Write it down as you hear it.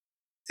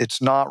It's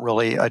not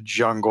really a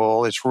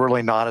jungle. It's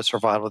really not a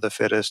survival of the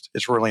fittest.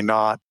 It's really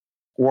not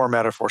war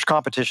metaphors.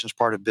 Competition is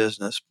part of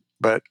business,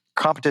 but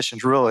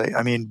competition's really,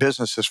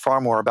 business is far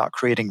more about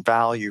creating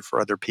value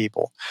for other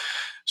people.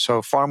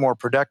 So far more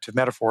productive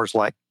metaphors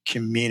like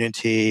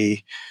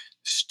community,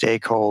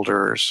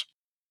 stakeholders,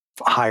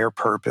 higher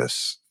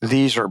purpose.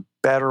 These are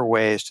better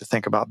ways to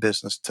think about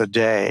business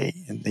today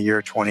in the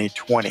year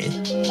 2020.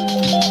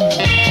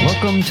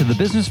 Welcome to the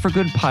Business for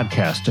Good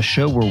podcast, a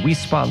show where we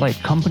spotlight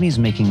companies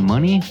making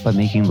money by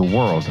making the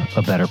world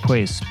a better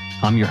place.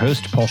 I'm your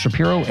host, Paul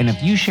Shapiro, and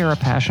if you share a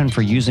passion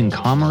for using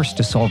commerce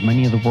to solve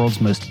many of the world's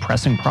most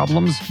pressing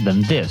problems,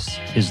 then this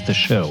is the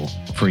show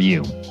for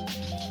you.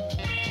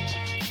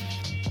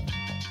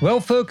 Well,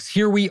 folks,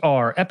 here we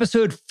are,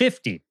 episode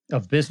 50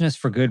 of Business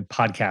for Good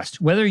podcast.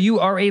 Whether you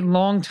are a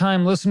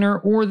longtime listener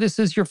or this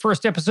is your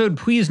first episode,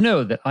 please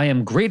know that I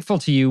am grateful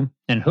to you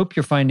and hope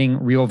you're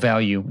finding real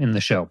value in the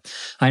show.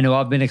 I know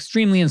I've been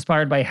extremely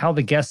inspired by how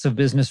the guests of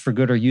Business for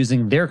Good are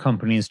using their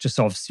companies to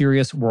solve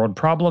serious world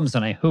problems,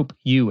 and I hope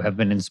you have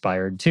been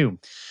inspired too.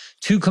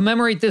 To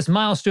commemorate this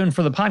milestone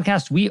for the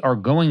podcast, we are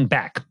going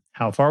back.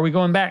 How far are we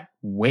going back?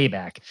 Way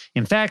back.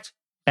 In fact,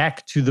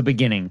 back to the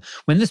beginning.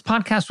 When this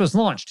podcast was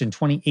launched in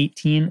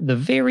 2018, the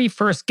very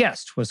first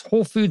guest was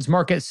Whole Foods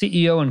Market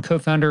CEO and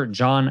co-founder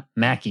John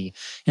Mackey.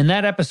 In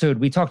that episode,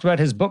 we talked about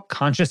his book,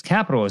 Conscious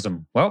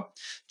Capitalism. Well,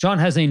 John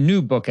has a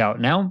new book out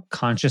now,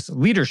 Conscious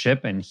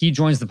Leadership, and he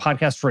joins the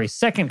podcast for a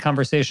second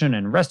conversation,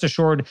 and rest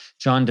assured,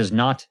 John does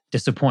not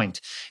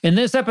disappoint. In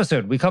this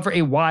episode, we cover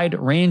a wide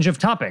range of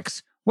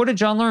topics. What did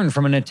John learn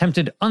from an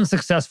attempted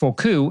unsuccessful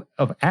coup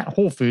at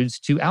Whole Foods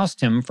to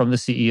oust him from the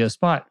CEO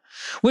spot?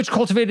 Which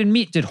cultivated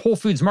meat did Whole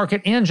Foods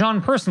Market and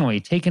John personally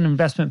take an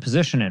investment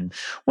position in?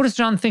 What does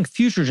John think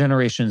future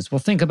generations will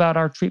think about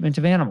our treatment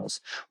of animals?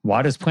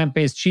 Why does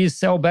plant-based cheese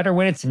sell better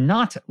when it's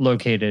not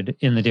located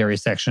in the dairy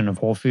section of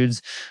Whole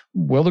Foods?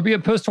 Will there be a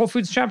post-Whole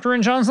Foods chapter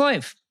in John's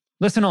life?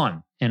 Listen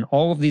on, and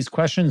all of these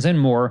questions and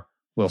more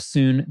will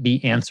soon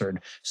be answered.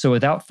 So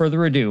without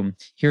further ado,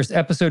 here's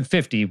episode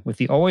 50 with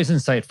the always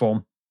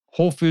insightful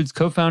Whole Foods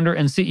co-founder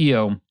and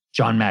CEO,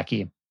 John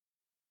Mackey.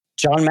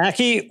 John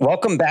Mackey,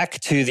 welcome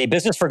back to the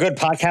Business for Good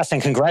podcast, and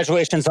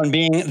congratulations on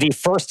being the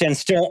first and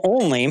still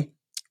only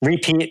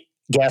repeat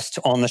guest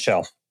on the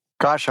show.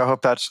 Gosh, I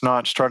hope that's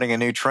not starting a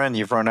new trend.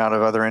 You've run out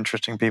of other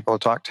interesting people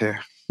to talk to.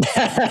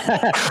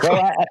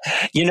 Well,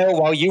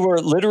 while you were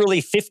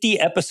literally 50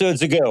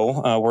 episodes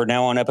ago, we're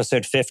now on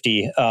episode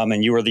 50,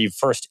 and you were the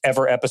first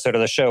ever episode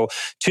of the show.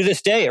 To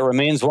this day, it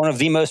remains one of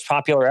the most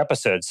popular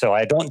episodes. So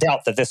I don't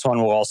doubt that this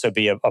one will also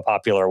be a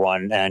popular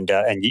one, and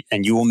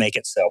you will make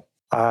it so.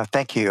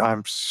 Thank you.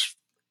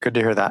 Good to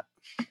hear that.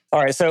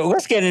 All right, so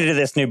let's get into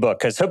this new book,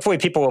 because hopefully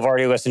people have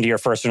already listened to your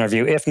first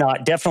interview. If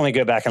not, definitely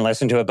go back and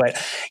listen to it.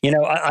 But,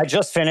 I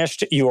just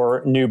finished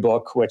your new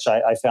book, which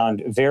I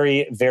found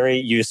very, very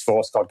useful.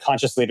 It's called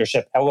Conscious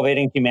Leadership,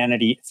 Elevating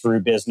Humanity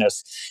Through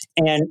Business.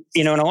 And,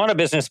 in a lot of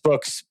business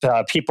books,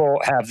 people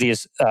have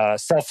these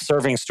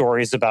self-serving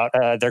stories about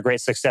their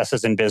great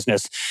successes in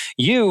business.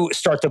 You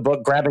start the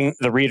book grabbing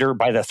the reader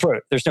by the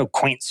throat. There's no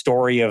quaint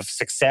story of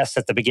success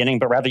at the beginning,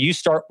 but rather you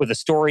start with a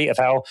story of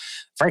how,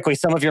 frankly,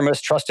 some of your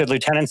most trusted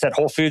lieutenants at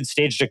Whole Foods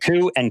staged a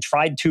coup and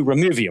tried to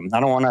remove you.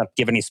 I don't want to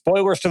give any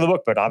spoilers to the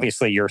book, but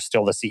obviously you're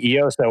still the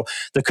CEO. So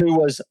the coup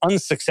was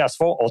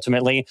unsuccessful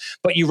ultimately,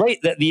 but you write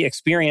that the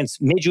experience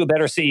made you a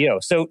better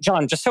CEO. So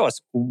John, just tell us,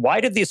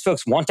 why did these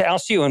folks want to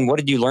oust you, and what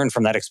did you learn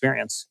from that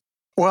experience?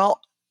 Well,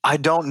 I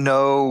don't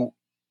know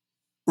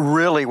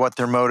really what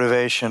their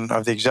motivation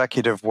of the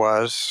executive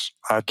was.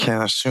 I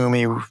can assume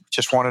he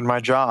just wanted my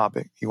job.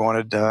 He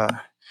wanted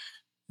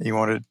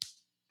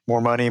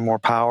more money, more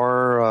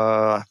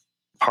power.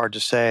 Hard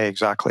to say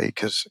exactly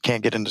because I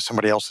can't get into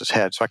somebody else's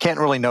head. So I can't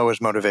really know his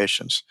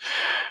motivations.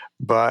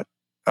 But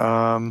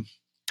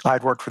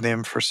I'd worked with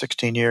him for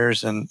 16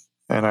 years and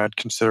I'd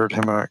considered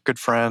him a good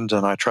friend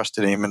and I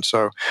trusted him. And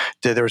so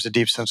there was a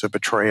deep sense of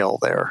betrayal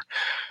there.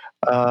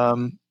 A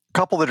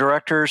couple of the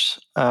directors,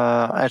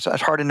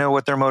 it's hard to know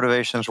what their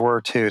motivations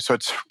were too. So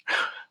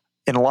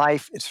in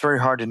life, it's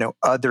very hard to know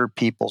other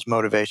people's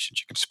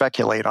motivations. You can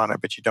speculate on it,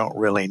 but you don't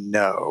really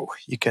know.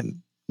 You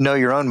can know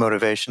your own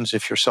motivations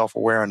if you're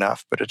self-aware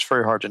enough, but it's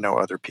very hard to know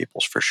other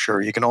people's for sure.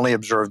 You can only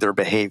observe their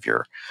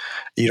behavior.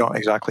 You don't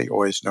exactly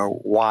always know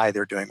why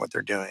they're doing what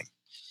they're doing.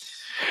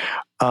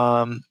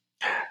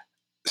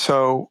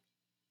 So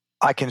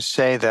I can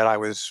say that I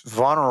was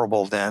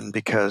vulnerable then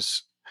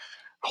because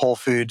Whole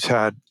Foods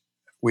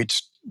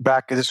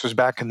this was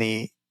back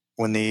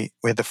when we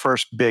had the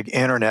first big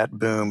internet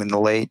boom in the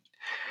late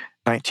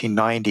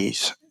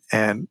 1990s,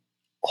 and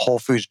Whole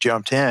Foods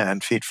jumped in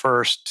feet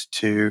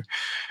first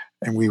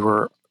and we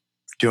were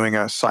doing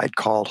a site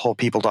called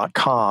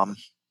wholepeople.com.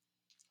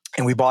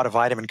 And we bought a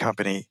vitamin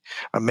company,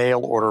 a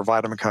mail order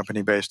vitamin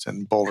company based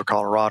in Boulder,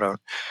 Colorado,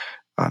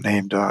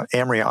 named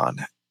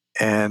Amrion.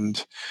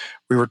 And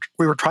we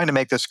were trying to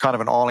make this kind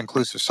of an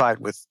all-inclusive site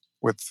with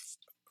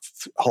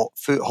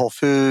Whole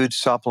Foods,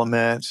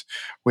 supplements.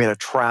 We had a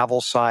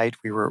travel site.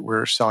 We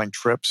were selling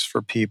trips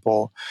for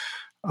people.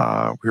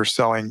 We were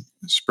selling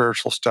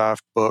spiritual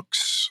stuff,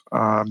 books,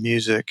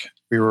 music.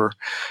 We were,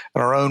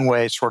 in our own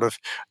way, sort of.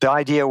 The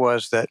idea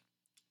was that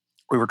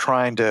we were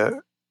trying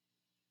to.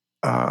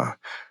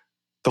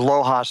 The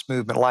LOHAS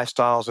movement,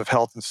 lifestyles of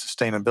health and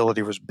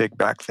sustainability, was big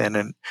back then,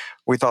 and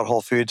we thought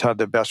Whole Foods had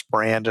the best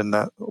brand in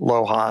the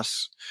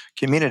LOHAS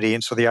community,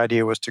 and so the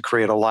idea was to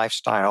create a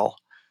lifestyle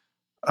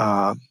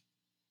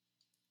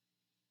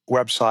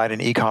website and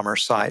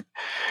e-commerce site,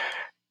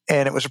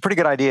 and it was a pretty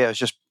good idea. It was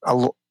just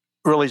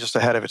really just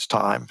ahead of its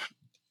time,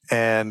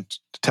 and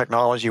the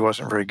technology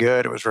wasn't very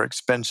good. It was very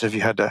expensive.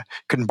 You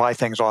couldn't buy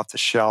things off the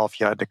shelf.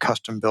 You had to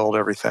custom build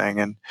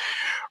everything, and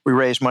we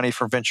raised money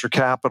from venture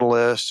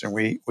capitalists, and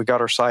we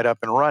got our site up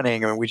and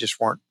running, and we just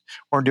weren't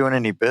doing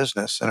any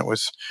business. And it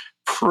was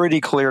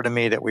pretty clear to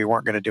me that we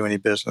weren't going to do any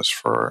business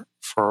for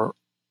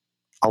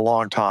a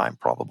long time,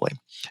 probably.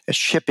 As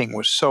shipping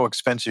was so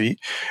expensive, it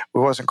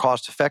wasn't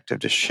cost effective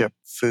to ship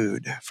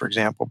food, for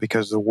example,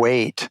 because the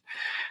weight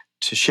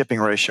to shipping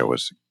ratio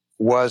was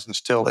and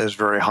still is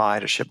very high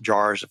to ship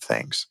jars of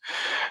things.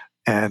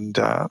 And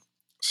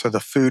so the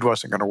food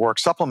wasn't going to work.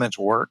 Supplements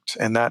worked,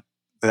 and that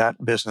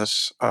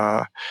business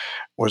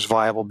was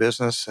viable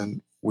business,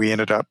 and we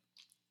ended up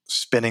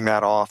spinning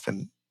that off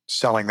and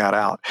selling that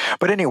out.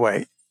 But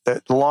anyway,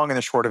 the long and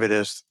the short of it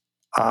is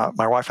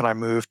my wife and I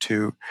moved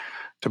to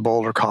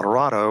Boulder,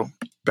 Colorado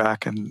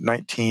back in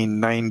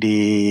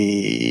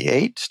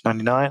 1998,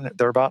 99,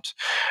 thereabouts.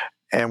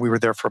 And we were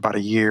there for about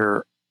a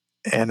year.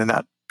 And in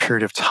that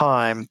period of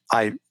time,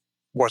 I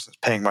wasn't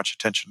paying much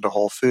attention to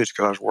Whole Foods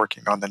because I was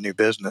working on the new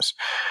business,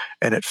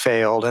 and it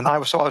failed. And I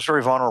was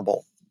very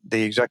vulnerable.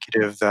 The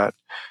executive that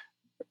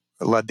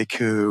led the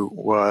coup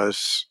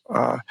was,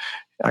 I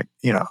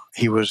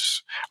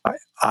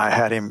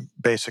had him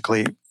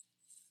basically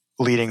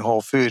leading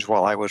Whole Foods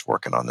while I was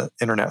working on the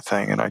internet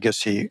thing, and I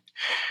guess he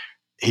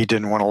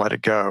didn't want to let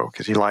it go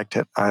because he liked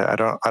it. I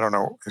don't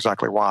know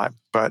exactly why,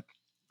 but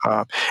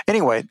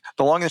anyway,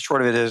 the long and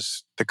short of it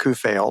is the coup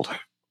failed,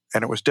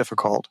 and it was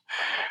difficult.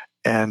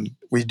 And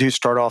we do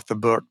start off the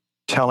book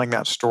telling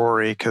that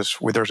story because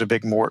there's a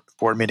big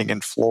board meeting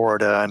in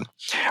Florida, and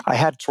I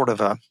had sort of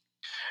a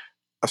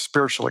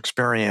spiritual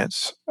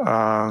experience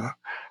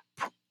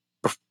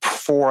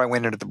before I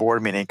went into the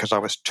board meeting, because I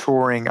was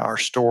touring our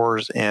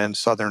stores in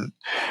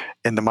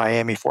the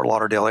Miami, Fort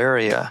Lauderdale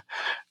area,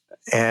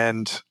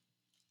 and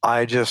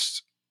I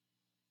just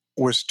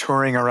was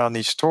touring around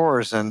these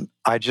stores, and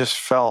I just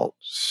felt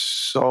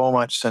so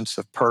much sense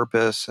of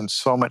purpose and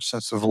so much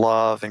sense of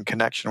love and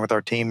connection with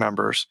our team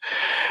members.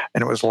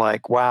 And it was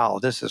like, wow,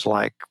 this is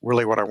like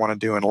really what I want to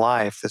do in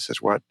life. This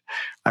is what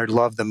I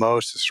love the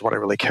most. This is what I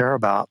really care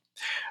about.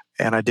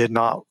 And I did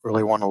not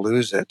really want to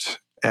lose it.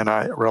 And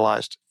I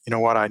realized, you know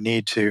what, I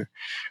need to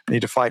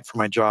fight for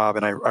my job,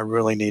 and I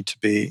really need to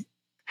be.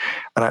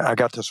 And I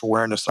got this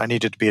awareness. I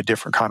needed to be a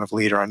different kind of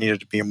leader. I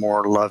needed to be a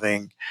more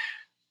loving,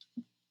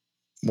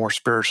 more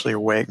spiritually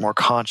awake, more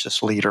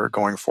conscious leader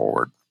going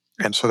forward.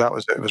 And so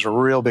it was a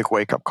real big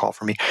wake-up call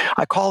for me.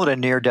 I call it a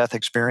near-death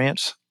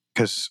experience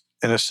because,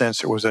 in a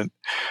sense, it was a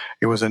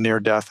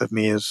near-death of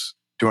me as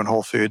doing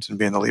Whole Foods and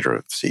being the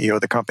leader, CEO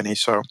of the company.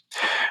 So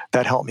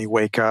that helped me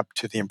wake up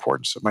to the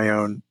importance of my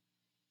own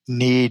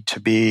need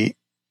to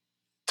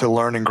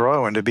learn and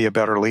grow and to be a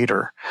better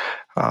leader.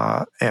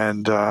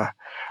 And I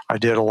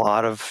did a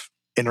lot of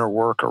inner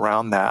work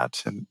around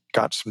that and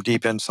got some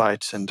deep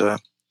insights into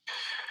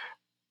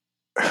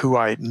who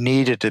I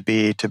needed to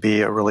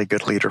be a really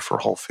good leader for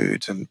Whole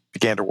Foods, and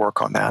began to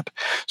work on that.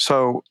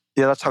 So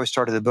yeah, that's how we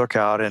started the book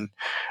out, and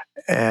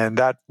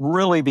that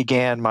really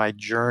began my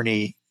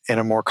journey in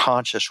a more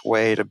conscious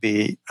way to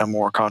be a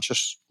more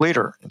conscious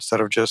leader.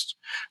 Instead of just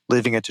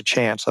leaving it to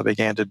chance, I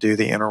began to do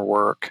the inner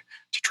work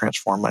to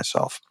transform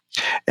myself.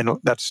 And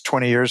that's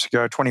 20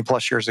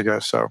 plus years ago.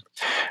 So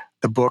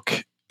the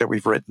book that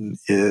we've written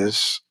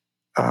is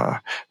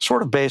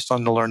sort of based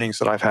on the learnings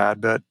that I've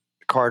had, but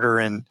Carter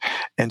and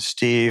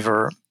Steve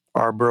are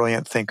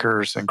brilliant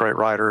thinkers and great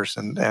writers,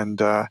 and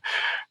the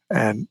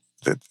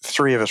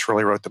three of us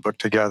really wrote the book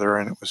together,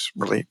 and it was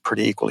really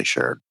pretty equally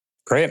shared.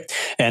 Great.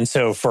 And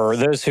so for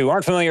those who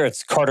aren't familiar,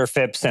 it's Carter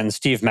Phipps and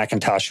Steve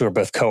McIntosh, who are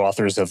both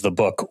co-authors of the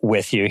book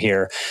with you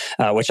here,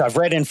 which I've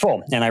read in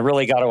full, and I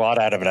really got a lot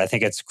out of it. I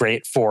think it's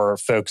great for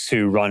folks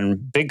who run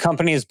big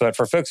companies, but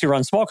for folks who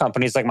run small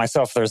companies like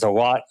myself, there's a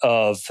lot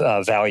of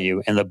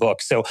value in the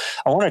book. So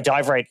I want to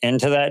dive right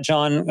into that,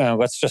 John.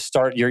 Let's just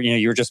start.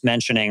 You're just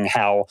mentioning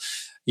how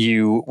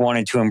you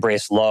wanted to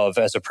embrace love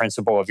as a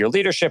principle of your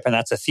leadership, and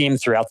that's a theme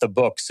throughout the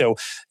book. So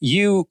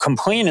you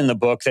complain in the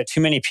book that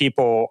too many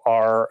people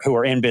who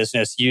are in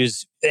business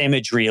use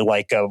imagery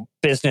like a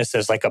business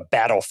as like a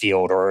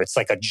battlefield, or it's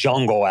like a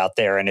jungle out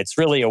there, and it's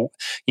really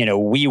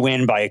we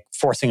win by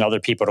forcing other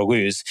people to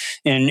lose.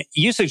 And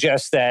you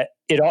suggest that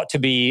it ought to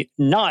be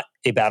not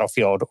a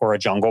battlefield or a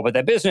jungle, but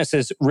that business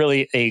is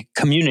really a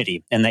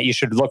community, and that you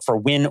should look for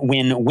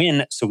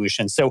win-win-win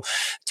solutions. So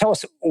tell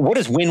us, what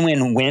does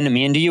win-win-win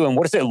mean to you, and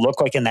what does it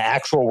look like in the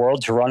actual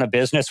world to run a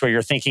business where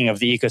you're thinking of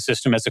the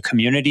ecosystem as a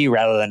community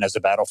rather than as a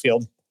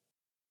battlefield?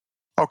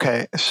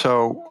 Okay,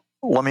 so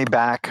let me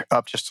back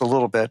up just a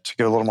little bit to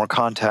give a little more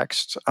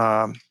context.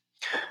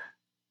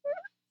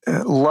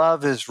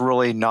 Love is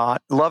really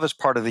not. Love is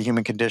part of the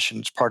human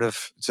condition.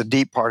 It's a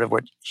deep part of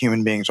what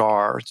human beings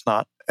are. It's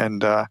not,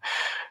 and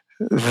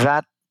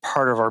that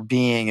part of our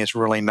being is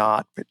really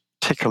not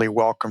particularly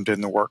welcomed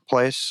in the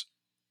workplace.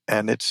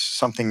 And it's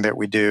something that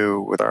we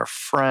do with our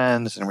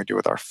friends, and we do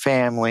with our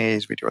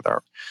families, we do with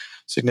our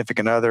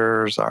significant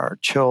others, our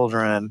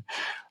children.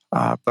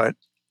 But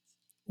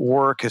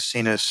work is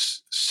seen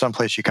as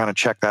someplace you kind of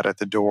check that at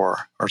the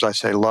door, or as I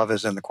say, love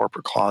is in the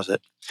corporate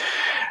closet.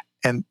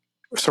 And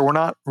so we're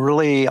not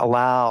really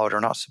allowed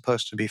or not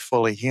supposed to be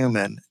fully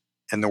human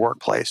in the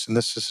workplace. And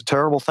this is a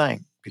terrible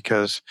thing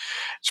because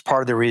it's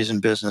part of the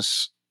reason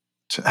business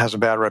has a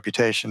bad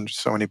reputation to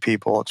so many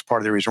people. It's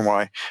part of the reason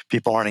why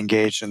people aren't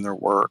engaged in their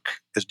work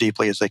as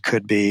deeply as they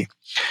could be,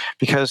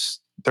 because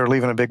they're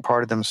leaving a big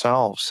part of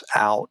themselves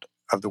out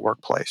of the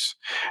workplace.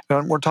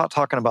 And we're not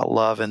talking about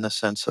love in the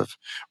sense of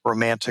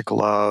romantic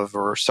love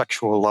or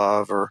sexual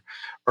love or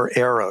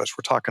eros.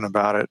 We're talking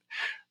about it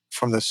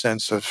from the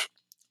sense of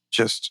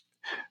just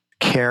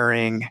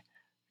caring,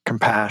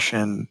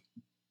 compassion,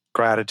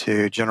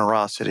 gratitude,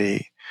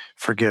 generosity,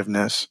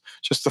 forgiveness,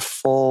 just the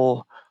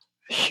full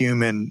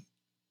human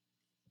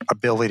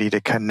ability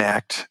to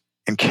connect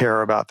and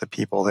care about the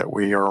people that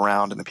we are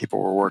around and the people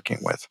we're working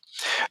with,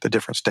 the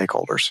different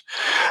stakeholders.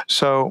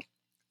 So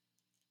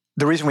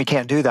the reason we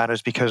can't do that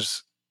is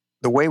because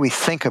the way we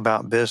think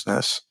about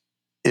business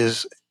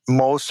is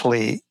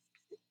mostly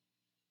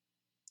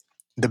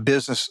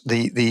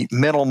the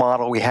mental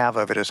model we have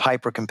of it is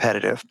hyper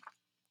competitive,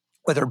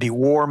 whether it be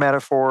war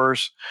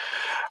metaphors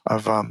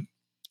of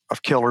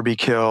kill or be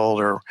killed,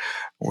 or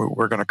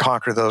we're going to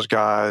conquer those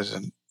guys,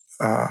 and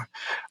or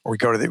we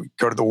go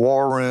to the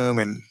war room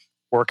and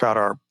work out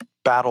our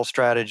battle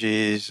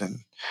strategies, and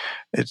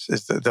it's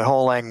the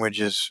whole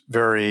language is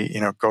very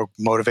go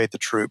motivate the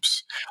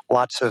troops.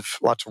 Lots of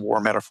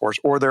war metaphors,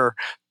 or they're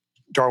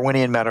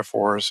Darwinian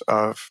metaphors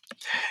of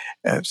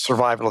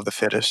survival of the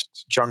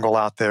fittest, jungle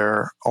out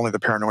there, only the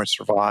paranoid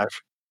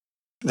survive.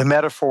 The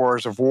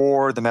metaphors of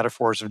war, the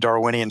metaphors of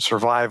Darwinian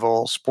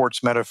survival,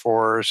 sports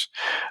metaphors,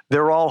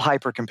 they're all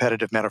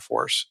hyper-competitive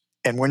metaphors.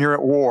 And when you're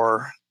at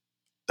war,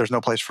 there's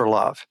no place for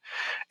love.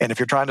 And if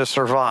you're trying to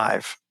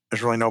survive,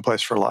 there's really no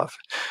place for love.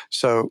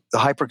 So the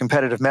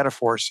hyper-competitive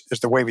metaphors is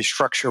the way we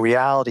structure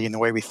reality, and the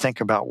way we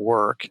think about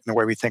work, and the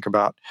way we think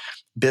about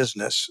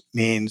business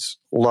means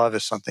love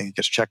is something that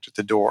gets checked at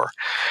the door.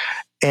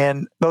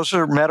 And those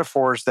are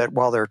metaphors that,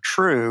 while they're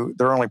true,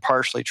 they're only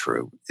partially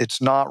true.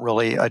 It's not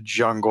really a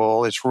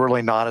jungle. It's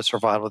really not a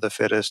survival of the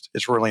fittest.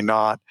 It's really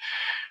not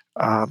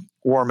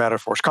war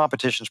metaphors.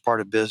 Competition is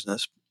part of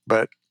business,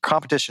 but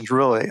competition's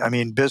really,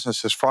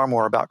 business is far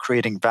more about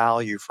creating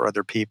value for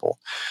other people.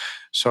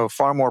 So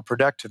far more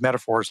productive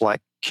metaphors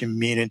like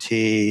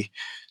community,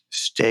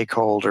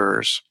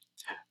 stakeholders,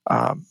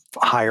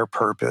 higher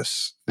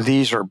purpose.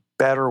 These are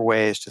better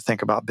ways to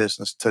think about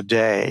business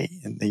today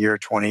in the year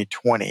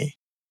 2020.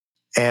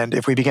 And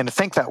if we begin to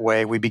think that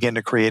way, we begin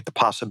to create the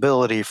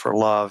possibility for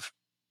love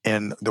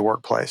in the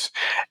workplace.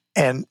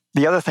 And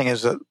the other thing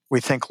is that we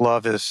think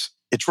love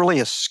it's really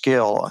a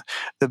skill.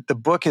 The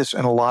book is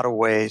in a lot of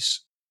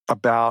ways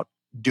about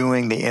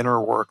doing the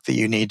inner work that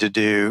you need to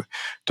do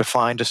to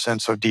find a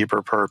sense of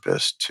deeper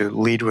purpose, to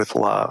lead with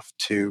love,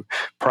 to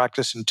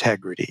practice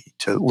integrity,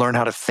 to learn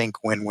how to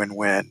think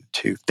win-win-win,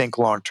 to think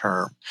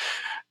long-term,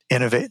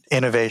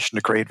 innovation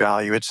to create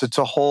value. It's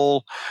a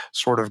whole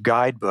sort of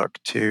guidebook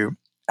to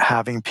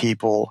having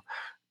people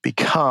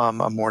become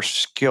a more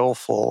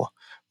skillful,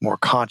 more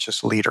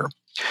conscious leader.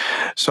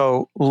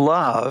 So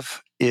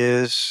love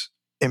is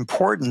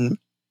important,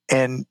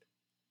 and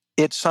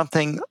it's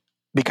something,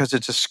 because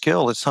it's a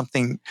skill, it's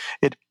something,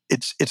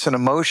 it's an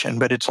emotion,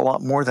 but it's a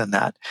lot more than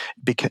that.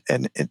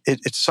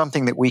 It's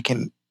something that we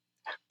can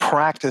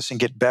practice and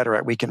get better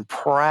at. We can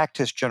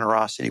practice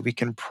generosity. We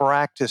can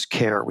practice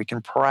care. We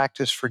can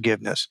practice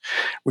forgiveness.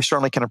 We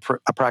certainly can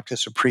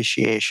practice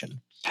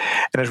appreciation.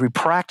 And as we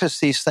practice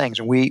these things,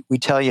 and we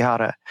tell you how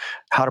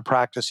to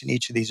practice in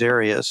each of these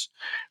areas,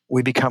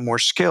 we become more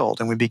skilled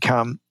and we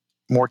become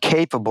more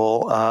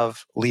capable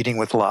of leading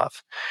with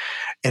love.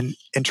 And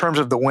in terms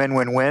of the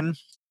win-win-win,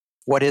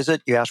 what is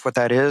it? You asked what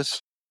that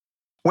is.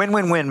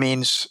 Win-win-win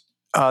means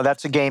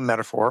that's a game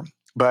metaphor,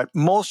 but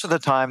most of the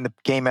time the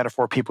game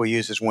metaphor people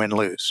use is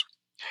win-lose.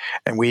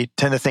 And we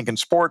tend to think in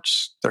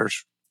sports,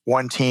 there's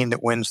one team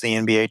that wins the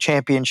NBA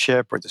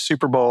championship or the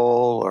Super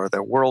Bowl or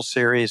the World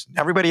Series.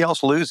 Everybody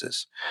else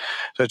loses.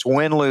 So it's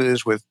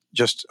win-lose with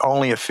just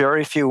only a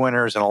very few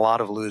winners and a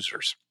lot of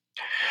losers.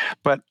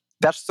 But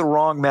that's the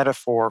wrong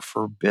metaphor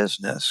for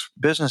business.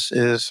 Business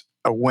is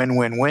a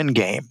win-win-win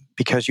game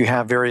because you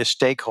have various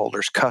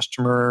stakeholders,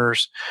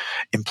 customers,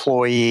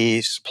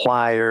 employees,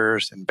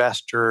 suppliers,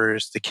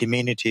 investors, the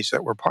communities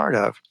that we're part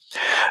of,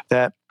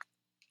 that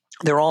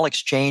they're all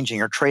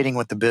exchanging or trading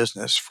with the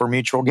business for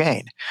mutual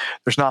gain.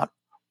 There's not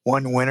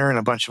one winner and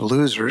a bunch of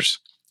losers.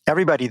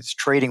 Everybody that's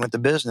trading with the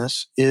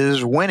business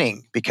is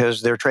winning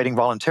because they're trading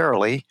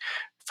voluntarily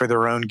for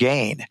their own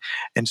gain.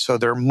 And so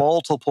there are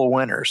multiple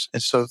winners.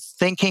 And so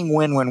thinking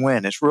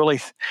win-win-win is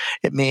really,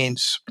 it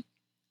means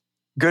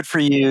good for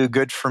you,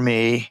 good for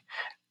me,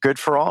 good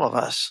for all of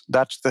us.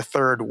 That's the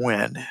third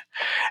win.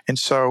 And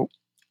so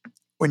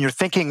when you're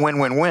thinking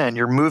win-win-win,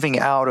 you're moving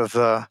out of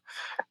the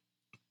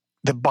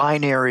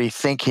binary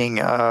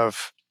thinking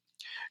of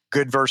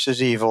good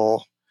versus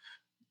evil,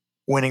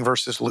 winning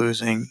versus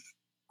losing,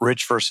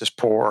 rich versus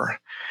poor.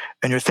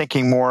 And you're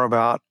thinking more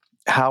about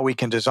how we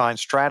can design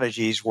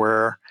strategies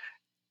where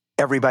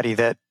everybody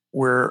that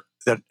we're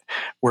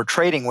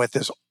trading with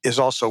is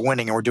also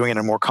winning, and we're doing it in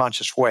a more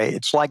conscious way.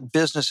 It's like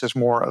business is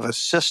more of a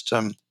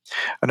system.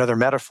 Another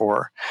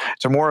metaphor,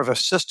 it's more of a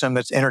system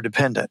that's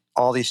interdependent.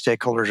 All these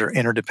stakeholders are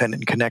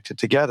interdependent and connected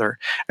together.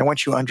 And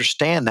once you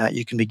understand that,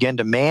 you can begin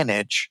to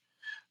manage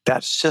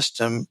that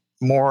system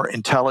more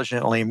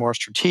intelligently, more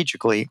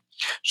strategically,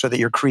 so that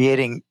you're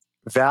creating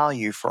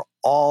value for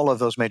all of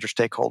those major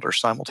stakeholders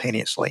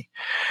simultaneously.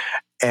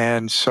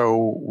 And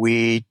so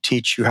we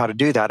teach you how to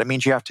do that. It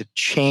means you have to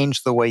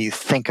change the way you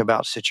think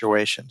about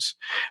situations,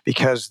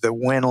 because the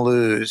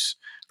win-lose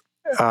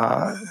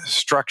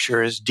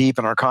structure is deep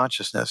in our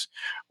consciousness.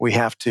 We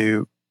have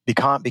to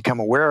become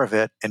aware of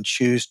it and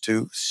choose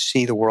to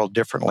see the world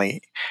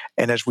differently.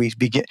 And as we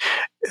begin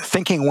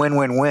thinking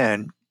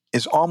win-win-win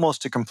is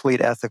almost a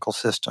complete ethical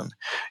system.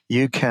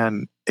 You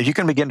can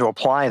begin to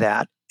apply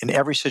that in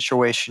every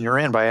situation you're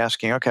in by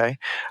asking, okay,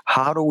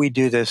 how do we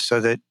do this so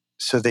that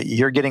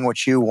you're getting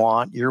what you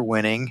want, you're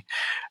winning,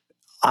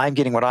 I'm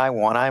getting what I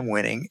want, I'm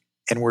winning,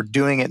 and we're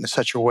doing it in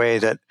such a way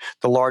that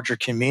the larger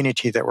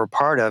community that we're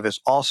part of is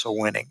also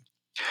winning.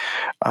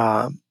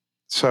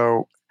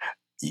 So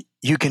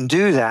you can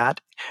do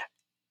that,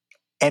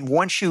 and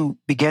once you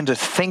begin to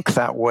think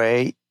that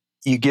way,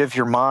 you give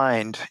your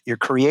mind, your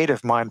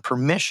creative mind,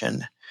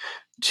 permission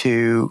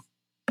to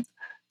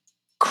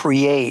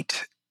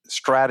create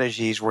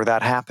strategies where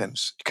that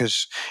happens.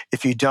 Because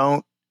if you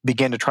don't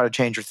begin to try to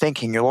change your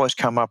thinking, you'll always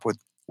come up with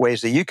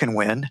ways that you can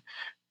win,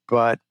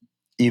 but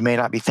you may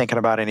not be thinking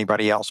about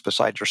anybody else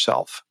besides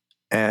yourself.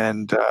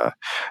 And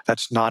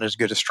that's not as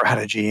good a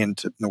strategy in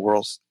the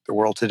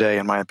world today,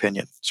 in my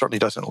opinion. It certainly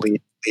doesn't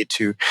lead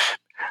to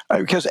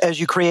because as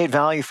you create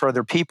value for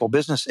other people,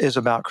 business is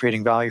about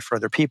creating value for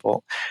other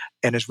people.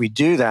 And as we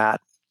do that,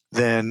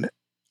 then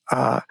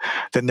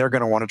they're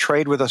going to want to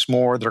trade with us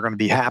more. They're going to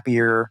be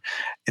happier.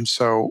 And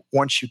so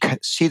once you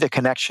see the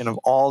connection of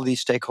all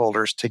these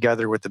stakeholders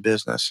together with the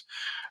business,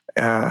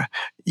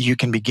 you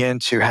can begin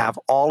to have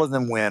all of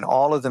them win,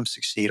 all of them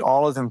succeed,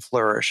 all of them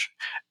flourish.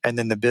 And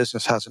then the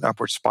business has an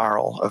upward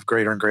spiral of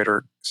greater and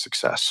greater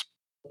success.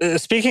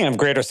 Speaking of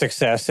greater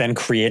success and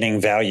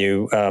creating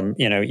value,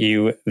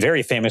 you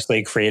very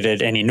famously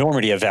created an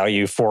enormity of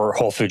value for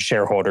Whole Foods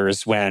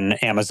shareholders when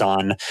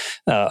Amazon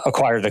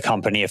acquired the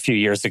company a few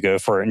years ago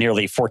for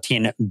nearly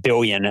 $14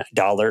 billion.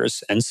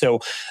 And so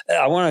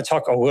I want to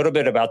talk a little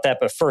bit about that.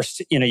 But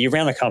first, you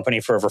ran the company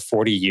for over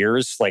 40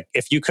 years. Like,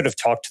 if you could have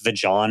talked to the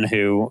John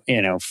who,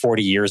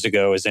 40 years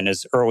ago is in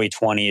his early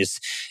 20s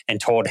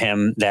and told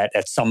him that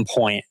at some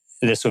point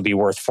this would be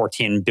worth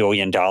 $14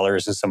 billion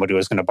and somebody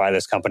was going to buy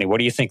this company, what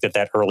do you think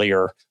that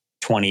earlier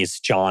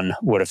 20s John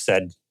would have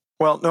said?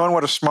 Well, knowing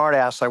what a smart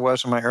ass I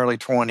was in my early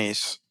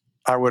 20s,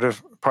 I would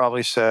have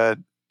probably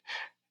said,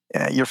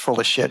 you're full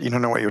of shit. You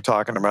don't know what you're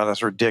talking about.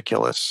 That's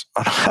ridiculous.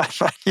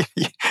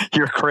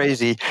 You're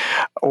crazy.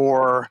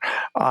 Or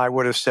I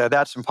would have said,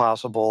 that's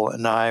impossible.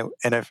 And I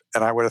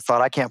would have thought,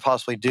 I can't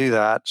possibly do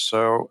that.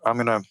 So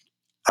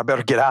I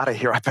better get out of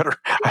here. I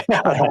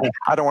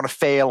don't want to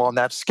fail on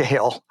that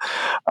scale.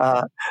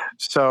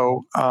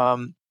 So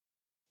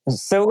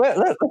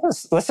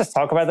let's just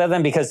talk about that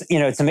then, because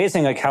it's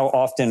amazing like how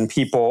often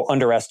people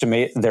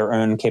underestimate their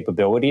own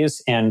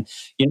capabilities, and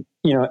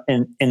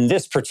in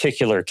this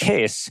particular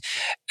case,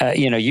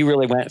 you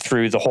really went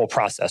through the whole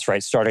process,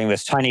 right? Starting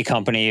this tiny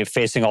company,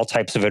 facing all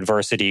types of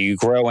adversity,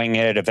 growing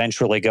it,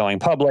 eventually going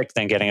public,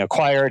 then getting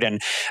acquired.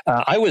 And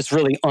I was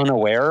really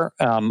unaware.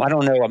 I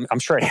don't know. I'm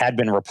sure it had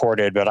been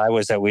reported, but I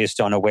was at least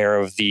unaware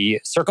of the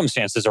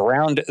circumstances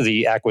around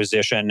the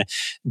acquisition.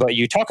 But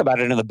you talk about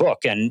it in the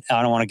book, and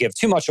I don't want to give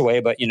too much away,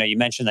 but you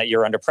mentioned that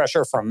you're under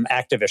pressure from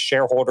activist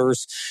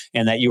shareholders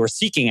and that you were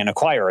seeking an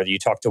acquirer. You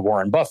talked to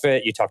Warren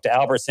Buffett, you talked to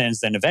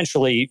Albertsons, then eventually,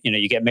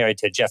 you get married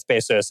to Jeff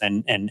Bezos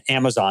and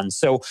Amazon.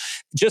 So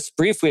just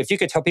briefly, if you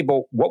could tell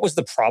people what was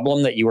the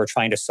problem that you were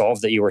trying to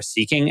solve, that you were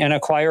seeking an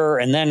acquirer,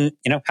 and then,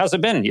 how's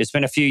it been? It's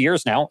been a few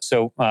years now.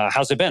 So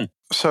how's it been?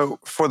 So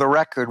for the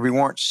record, we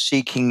weren't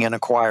seeking an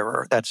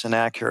acquirer. That's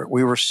inaccurate.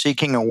 We were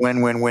seeking a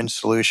win-win-win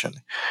solution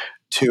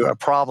to a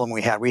problem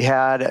we had. We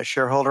had a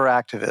shareholder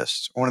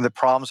activist. One of the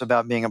problems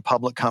about being a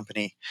public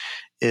company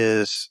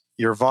is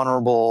you're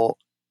vulnerable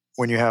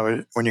when you have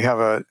a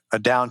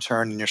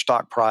downturn in your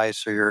stock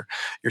price, or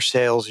your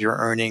sales, your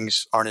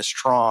earnings aren't as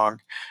strong.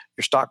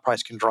 Your stock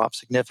price can drop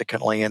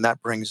significantly, and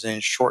that brings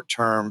in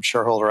short-term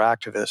shareholder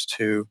activists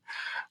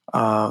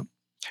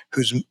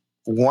whose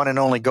one and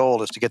only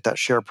goal is to get that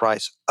share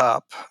price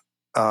up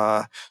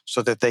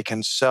so that they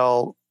can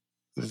sell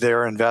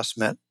their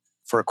investment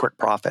for a quick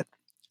profit.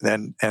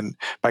 Then, and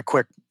by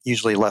quick,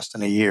 usually less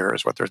than a year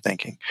is what they're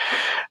thinking.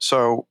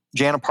 So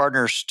Jana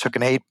Partners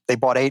they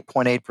bought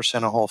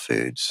 8.8% of Whole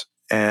Foods,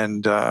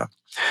 and I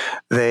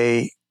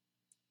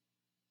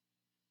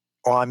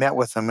met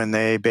with them, and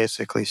they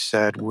basically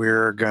said,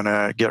 we're going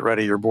to get rid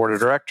of your board of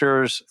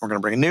directors. We're going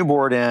to bring a new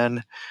board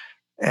in,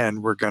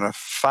 and we're going to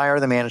fire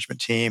the management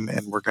team,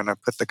 and we're going to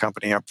put the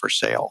company up for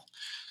sale.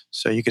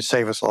 So you could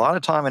save us a lot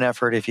of time and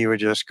effort if you would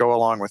just go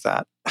along with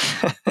that.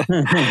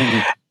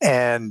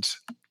 And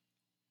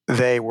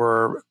they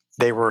were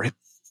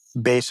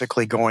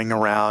basically going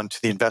around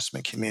to the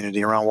investment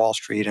community around Wall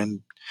Street,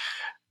 and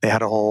they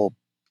had a whole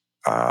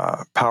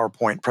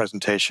PowerPoint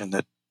presentation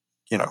that,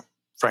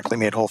 frankly,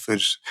 made Whole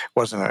Foods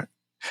wasn't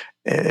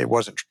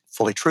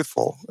fully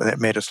truthful. It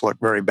made us look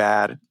very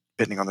bad,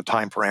 depending on the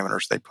time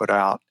parameters they put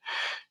out.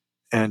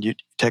 And you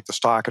take the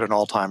stock at an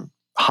all-time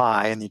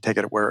high, and you take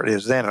it where it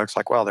is then. It looks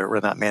like, well, they're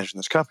not managing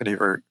this company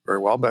very, very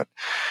well, but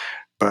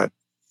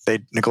they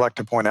neglect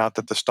to point out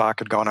that the stock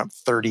had gone up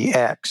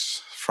 30x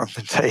from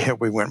the day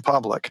that we went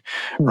public,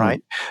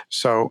 right?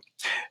 So,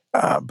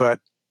 but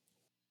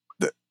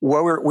we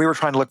were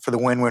trying to look for the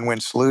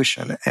win-win-win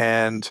solution,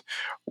 and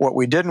what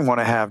we didn't want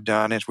to have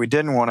done is we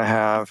didn't want to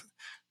have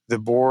the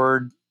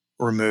board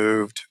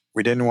removed.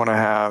 We didn't want to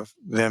have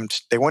them.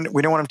 We didn't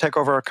want them to take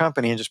over our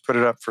company and just put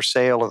it up for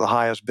sale to the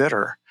highest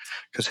bidder,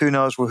 because who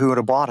knows who would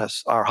have bought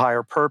us? Our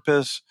higher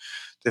purpose,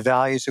 the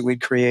values that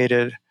we'd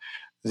created,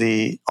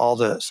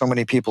 so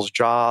many people's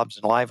jobs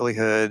and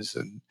livelihoods,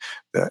 and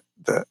the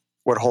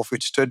what Whole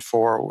Foods stood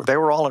for, they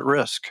were all at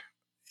risk.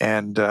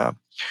 And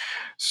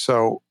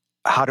so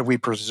how do we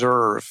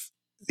preserve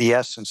the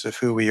essence of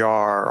who we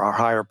are, our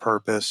higher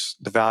purpose,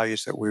 the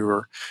values that we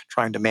were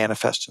trying to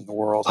manifest in the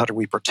world? How do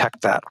we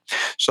protect that?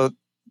 So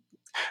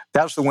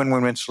that was the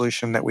win-win-win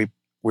solution that we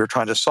were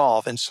trying to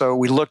solve. And so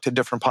we looked at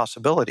different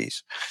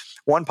possibilities.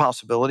 One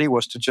possibility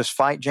was to just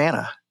fight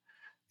Jana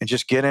and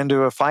just get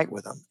into a fight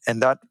with them.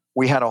 And that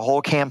we had a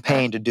whole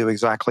campaign to do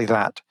exactly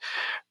that.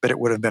 But it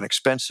would have been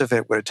expensive.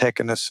 It would have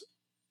taken us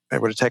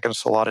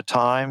a lot of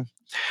time.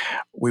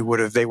 They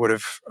would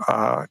have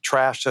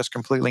trashed us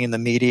completely in the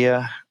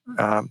media.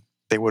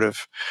 They would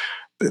have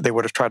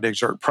tried to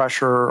exert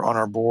pressure on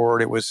our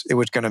board. It was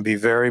going to be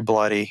very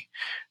bloody,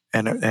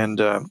 and it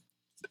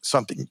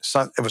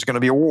was going to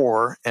be a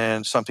war,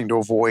 and something to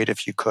avoid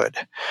if you could.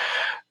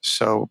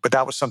 So, but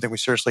that was something we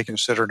seriously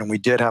considered, and we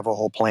did have a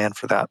whole plan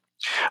for that.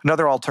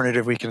 Another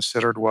alternative we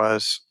considered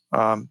was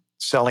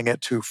selling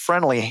it to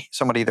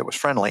somebody that was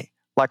friendly,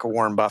 like a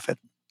Warren Buffett.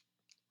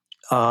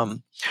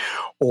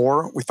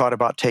 Or we thought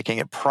about taking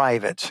it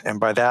private, and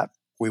by that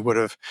we would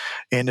have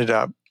ended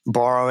up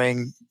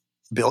borrowing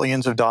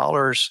billions of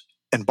dollars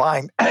and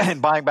buying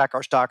back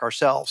our stock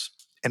ourselves,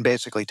 and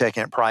basically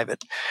taking it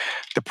private.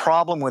 The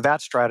problem with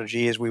that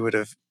strategy is we would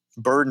have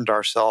burdened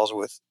ourselves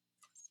with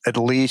at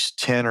least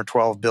 $10 or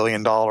 $12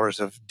 billion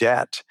of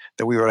debt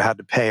that we would have had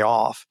to pay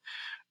off,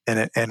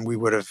 and we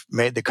would have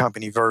made the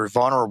company very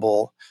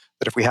vulnerable.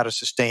 That if we had a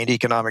sustained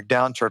economic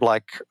downturn,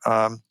 like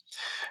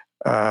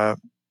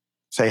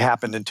say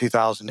happened in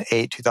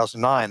 2008,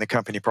 2009, the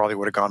company probably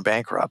would have gone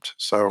bankrupt.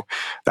 So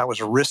that was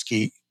a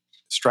risky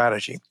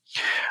strategy.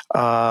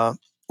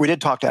 We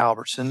did talk to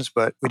Albertsons,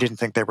 but we didn't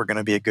think they were going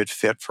to be a good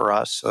fit for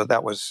us. So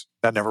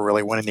that never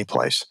really went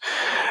anyplace.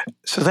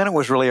 So then it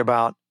was really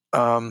about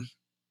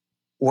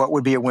what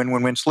would be a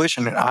win-win-win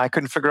solution. And I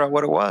couldn't figure out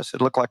what it was.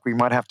 It looked like we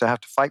might have to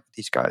fight with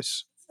these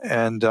guys.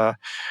 And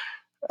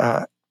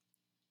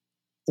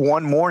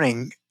one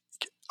morning,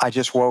 I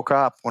just woke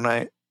up when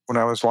I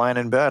was lying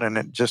in bed,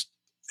 and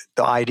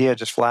the idea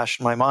just flashed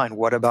in my mind.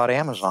 What about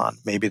Amazon?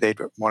 Maybe they'd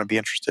want to be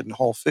interested in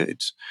Whole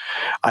Foods.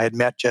 I had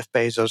met Jeff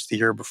Bezos the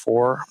year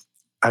before.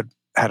 I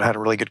had a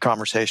really good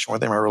conversation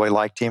with him. I really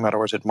liked him. I'd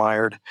always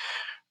admired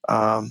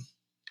what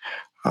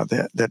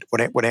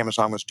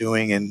Amazon was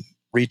doing in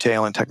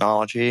retail and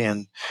technology,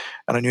 and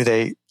I knew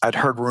I'd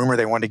heard rumor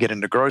they wanted to get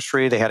into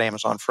grocery. They had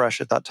Amazon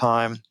Fresh at that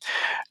time,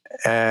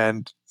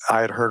 and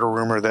I had heard a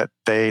rumor that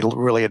they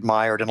really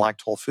admired and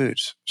liked Whole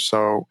Foods.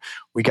 So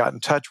we got in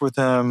touch with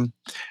them.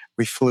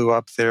 We flew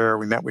up there.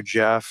 We met with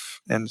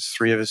Jeff and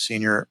three of his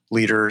senior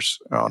leaders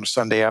on a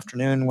Sunday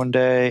afternoon one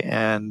day,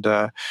 and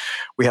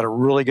we had a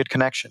really good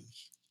connection.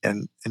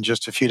 And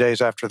just a few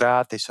days after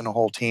that, they sent a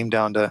whole team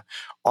down to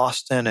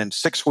Austin. And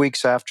 6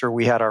 weeks after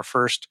we had our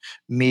first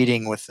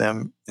meeting with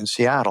them in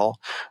Seattle,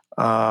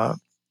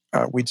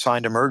 we'd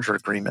signed a merger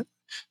agreement.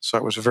 So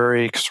it was a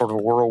very sort of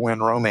a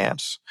whirlwind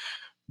romance.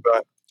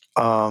 But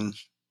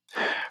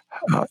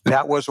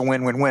that was a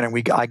win-win-win.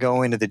 And I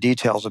go into the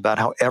details about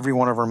how every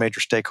one of our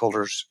major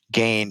stakeholders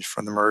gained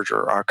from the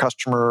merger: our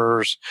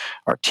customers,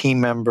 our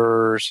team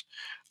members,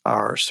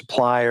 our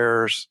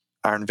suppliers,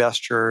 our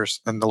investors,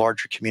 and the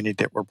larger community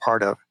that we're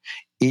part of.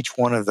 Each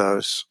one of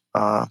those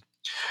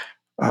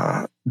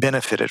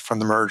benefited from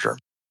the merger.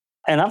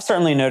 And I've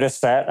certainly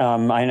noticed that. I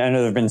know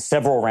there have been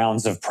several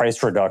rounds of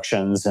price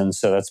reductions. And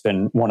so that's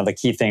been one of the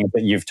key things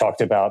that you've talked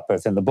about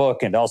both in the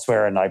book and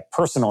elsewhere. And I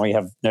personally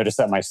have noticed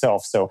that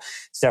myself. So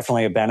it's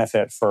definitely a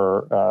benefit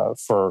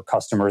for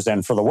customers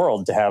and for the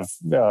world to have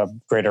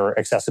greater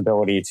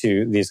accessibility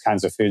to these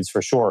kinds of foods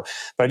for sure.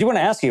 But I do want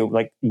to ask you,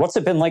 like, what's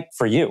it been like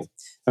for you?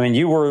 I mean,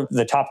 you were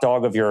the top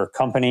dog of your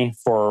company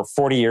for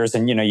 40 years.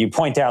 And, you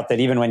point out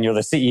that even when you're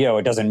the CEO,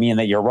 it doesn't mean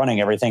that you're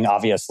running everything,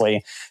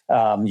 obviously.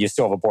 You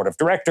still have a board of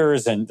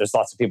directors and there's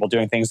lots of people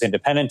doing things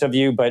independent of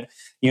you, but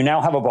you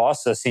now have a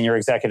boss, a senior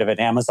executive at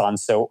Amazon.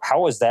 So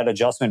how has that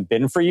adjustment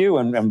been for you?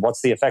 And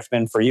what's the effect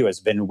been for you? Has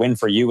it been a win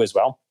for you as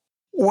well?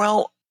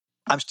 Well,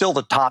 I'm still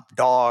the top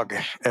dog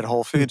at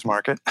Whole Foods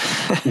Market,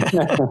 if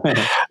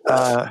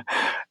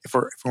we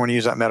want to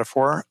use that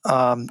metaphor.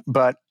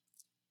 But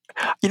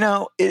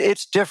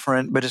it's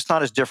different, but it's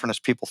not as different as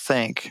people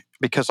think,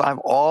 because I've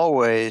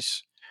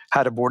always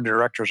had a board of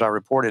directors I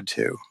reported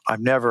to.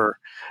 I've never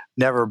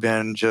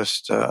been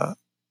just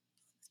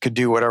could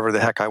do whatever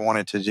the heck I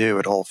wanted to do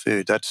at Whole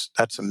Foods.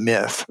 That's a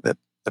myth that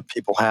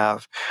people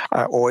have.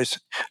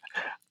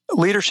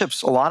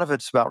 Leadership's, a lot of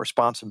it's about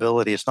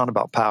responsibility. It's not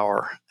about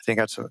power. I think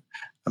that's a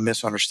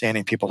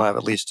misunderstanding people have,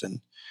 at least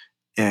in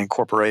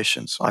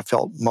corporations. I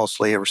felt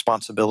mostly a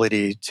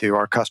responsibility to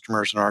our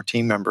customers and our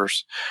team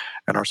members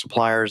and our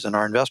suppliers and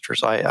our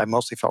investors. I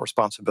mostly felt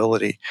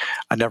responsibility.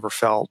 I never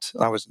felt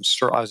I was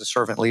a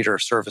servant leader,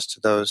 service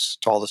to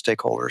all the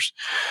stakeholders.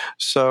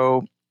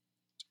 So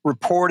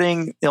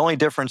reporting, the only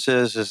difference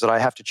is that I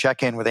have to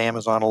check in with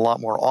Amazon a lot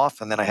more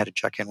often than I had to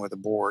check in with the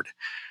board.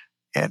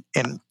 And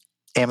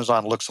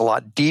Amazon looks a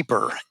lot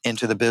deeper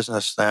into the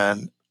business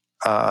than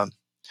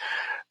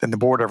the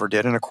board ever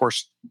did. And of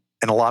course,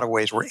 in a lot of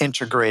ways, we're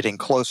integrating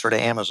closer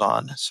to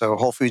Amazon. So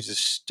Whole Foods is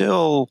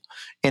still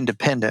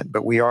independent,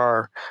 but we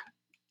are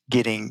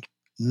getting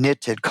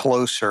knitted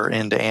closer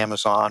into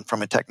Amazon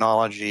from a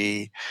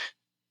technology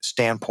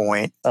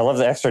standpoint. I love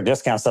the extra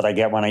discounts that I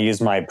get when I use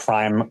my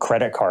Prime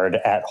credit card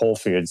at Whole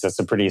Foods. That's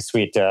a pretty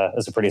sweet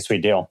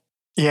deal.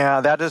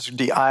 Yeah, that is.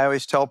 I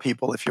always tell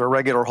people, if you're a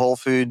regular Whole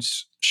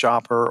Foods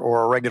shopper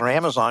or a regular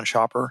Amazon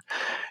shopper,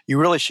 you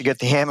really should get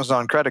the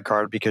Amazon credit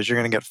card, because you're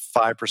going to get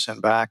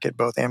 5% back at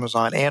both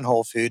Amazon and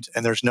Whole Foods,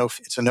 and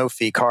it's a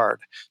no-fee card.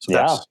 So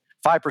that's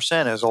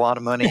 5% is a lot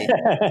of money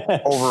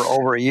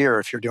over a year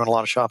if you're doing a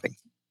lot of shopping.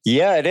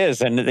 Yeah, it is.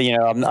 And,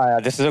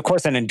 this is, of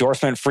course, an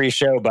endorsement-free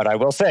show, but I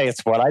will say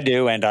it's what I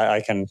do, and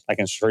I can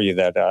assure you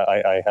that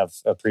I have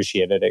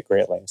appreciated it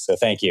greatly. So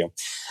thank you.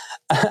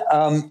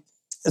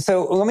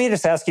 So let me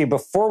just ask you,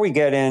 before we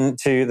get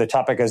into the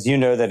topic, as you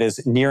know, that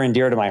is near and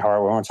dear to my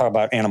heart, we want to talk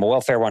about animal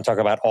welfare, we want to talk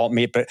about alt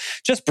meat, but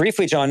just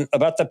briefly, John,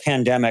 about the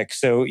pandemic.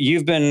 So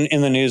you've been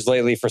in the news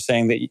lately for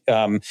saying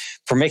that,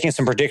 for making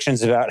some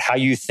predictions about how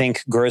you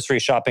think grocery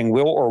shopping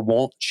will or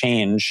won't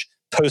change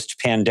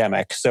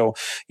post-pandemic. So,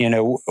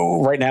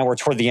 right now we're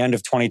toward the end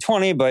of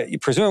 2020, but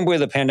presumably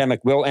the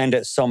pandemic will end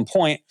at some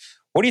point.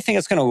 What do you think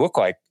it's going to look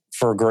like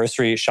for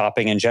grocery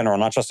shopping in general,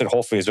 not just at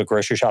Whole Foods, but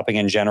grocery shopping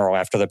in general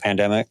after the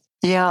pandemic?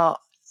 Yeah.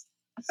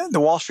 The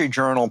Wall Street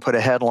Journal put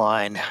a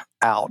headline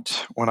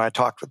out when I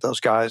talked with those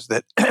guys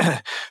that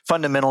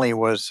fundamentally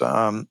was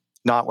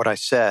not what I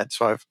said.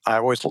 So I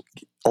always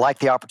like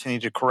the opportunity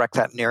to correct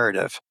that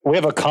narrative. We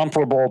have a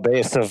comparable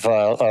base of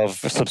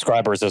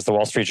subscribers as the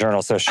Wall Street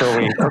Journal, so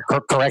surely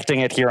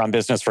correcting it here on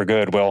Business for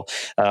Good will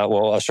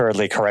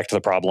assuredly correct the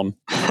problem.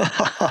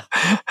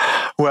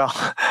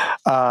 Well,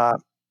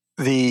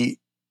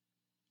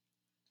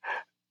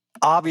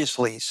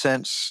 obviously,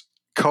 since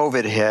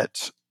COVID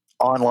hit,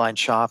 online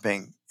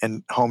shopping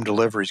and home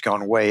delivery has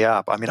gone way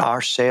up. I mean,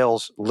 our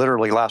sales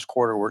literally last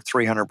quarter were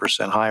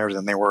 300% higher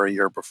than they were a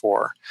year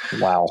before.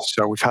 Wow.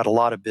 So we've had a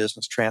lot of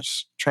business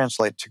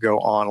translate to go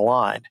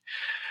online.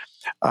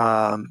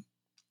 And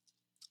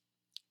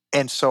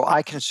so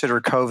I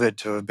consider COVID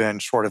to have been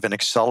sort of an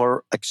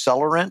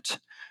accelerant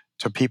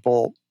to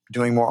people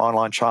doing more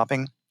online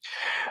shopping.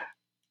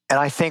 And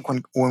I think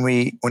when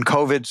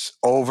COVID's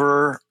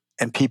over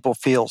and people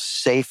feel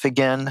safe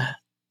again,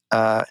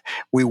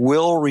 we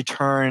will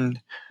return,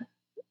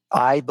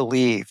 I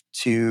believe,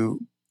 to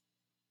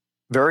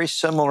very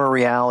similar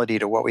reality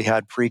to what we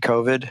had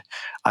pre-COVID.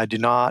 I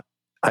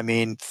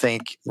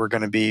think we're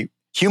going to be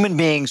human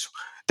beings.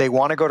 They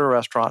want to go to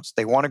restaurants.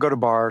 They want to go to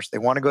bars. They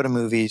want to go to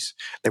movies.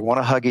 They want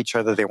to hug each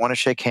other. They want to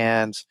shake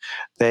hands.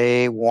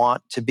 They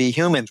want to be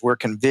humans. We're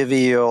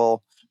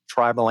convivial,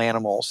 tribal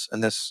animals.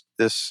 And this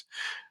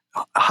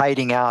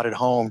hiding out at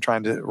home,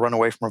 trying to run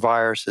away from a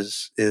virus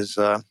is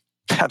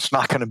that's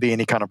not going to be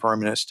any kind of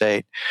permanent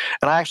state.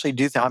 And I actually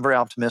do think, I'm very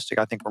optimistic.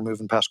 I think we're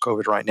moving past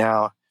COVID right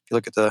now. If you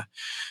look at the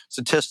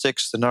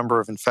statistics, the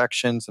number of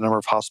infections, the number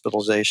of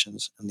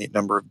hospitalizations, and the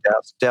number of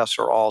deaths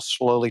are all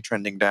slowly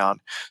trending down.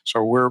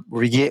 So we're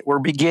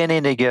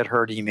beginning to get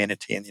herd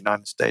immunity in the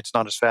United States,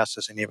 not as fast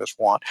as any of us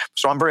want.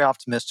 So I'm very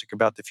optimistic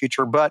about the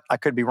future, but I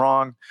could be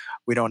wrong.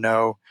 We don't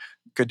know.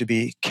 Good to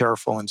be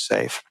careful and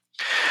safe.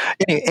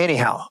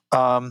 Anyhow,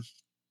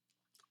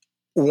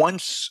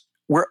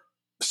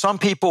 some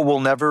people will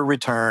never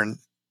return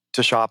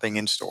to shopping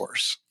in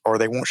stores, or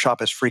they won't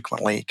shop as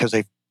frequently because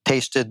they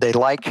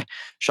like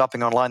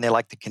shopping online. They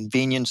like the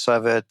convenience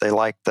of it. They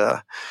like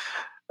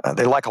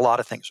they like a lot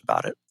of things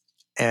about it.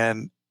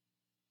 And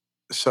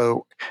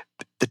so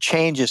the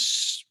change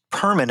is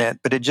permanent,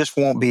 but it just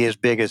won't be as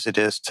big as it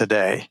is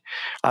today.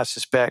 I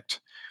suspect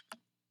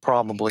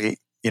probably,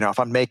 if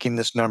I'm making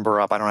this number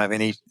up, I don't have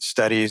any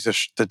studies or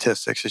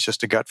statistics. It's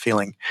just a gut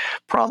feeling.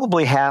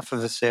 Probably half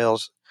of the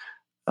sales,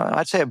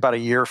 I'd say about a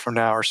year from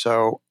now or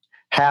so,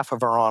 half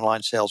of our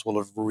online sales will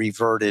have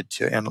reverted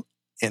to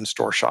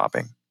in-store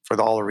shopping for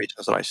all the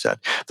reasons that I said.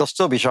 They'll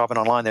still be shopping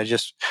online.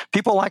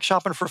 People like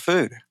shopping for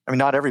food. I mean,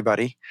 not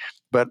everybody,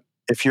 but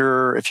if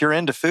you're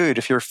into food,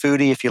 if you're a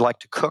foodie, if you like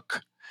to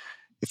cook,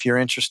 if you're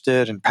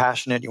interested and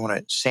passionate, you want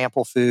to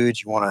sample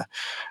foods, you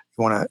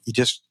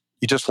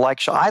just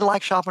like. I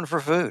like shopping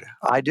for food.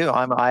 I do.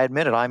 I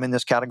admit it. I'm in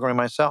this category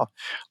myself.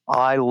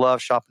 I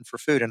love shopping for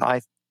food, and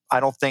I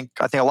think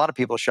a lot of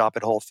people shop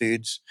at Whole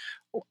Foods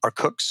are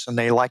cooks, and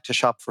they like to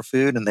shop for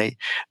food, and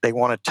they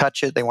want to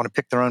touch it. They want to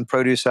pick their own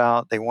produce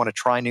out. They want to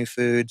try new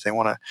foods. They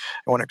want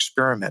to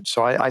experiment.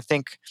 So I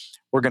think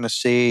we're going to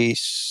see.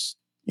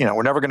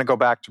 We're never going to go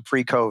back to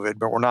pre-COVID,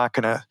 but we're not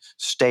going to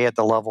stay at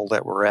the level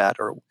that we're at,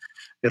 or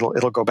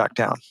it'll go back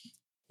down.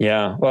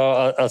 Yeah.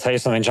 Well, I'll tell you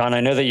something, John. I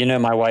know that you know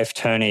my wife,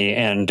 Tony,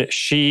 and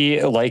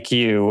she, like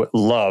you,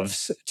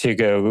 loves to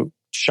go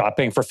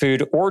shopping for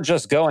food, or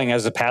just going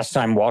as a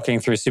pastime, walking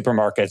through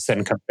supermarkets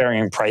and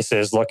comparing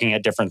prices, looking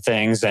at different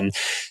things. And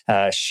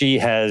she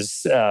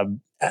has,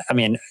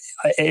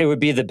 it would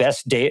be the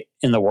best date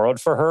in the world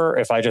for her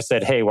if I just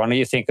said, hey, why don't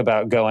you think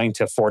about going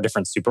to 4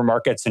 different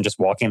supermarkets and just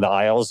walking the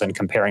aisles and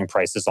comparing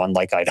prices on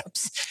like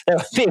items? That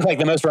would be like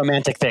the most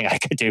romantic thing I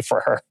could do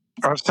for her.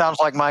 Or it sounds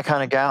like my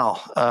kind of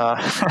gal.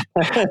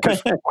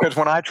 Because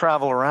when I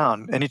travel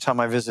around,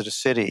 anytime I visit a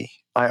city,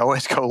 I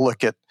always go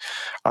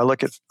I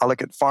look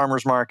at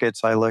farmers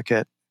markets. I look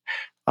at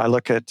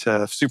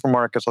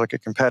supermarkets. I look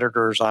at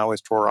competitors. I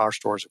always tour our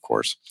stores, of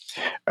course.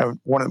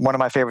 One of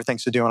my favorite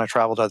things to do when I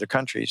travel to other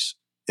countries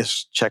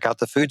is check out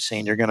the food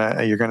scene. You're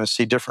gonna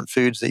see different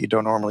foods that you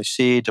don't normally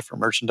see,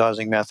 different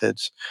merchandising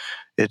methods.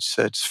 It's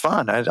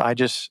fun.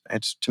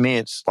 It's to me,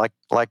 it's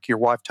like your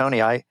wife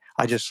Tony. I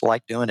just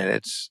like doing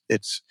it.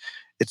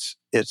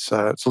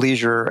 It's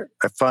leisure,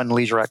 a fun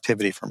leisure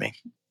activity for me.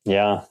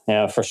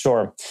 Yeah, for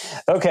sure.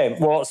 Okay,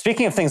 well,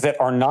 speaking of things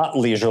that are not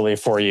leisurely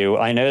for you,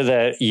 I know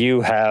that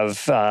you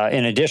have,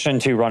 in addition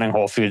to running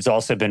Whole Foods,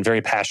 also been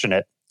very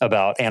passionate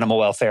about animal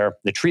welfare,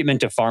 the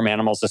treatment of farm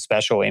animals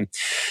especially.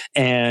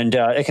 And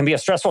it can be a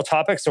stressful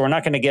topic, so we're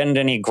not going to get into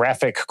any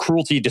graphic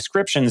cruelty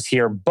descriptions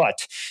here,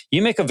 but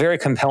you make a very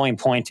compelling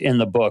point in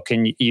the book,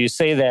 and you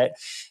say that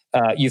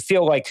you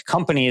feel like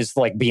companies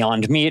like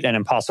Beyond Meat and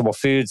Impossible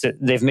Foods,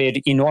 they've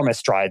made enormous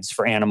strides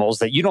for animals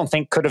that you don't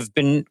think could have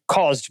been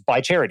caused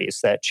by charities,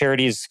 that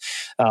charities,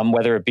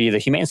 whether it be the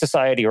Humane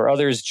Society or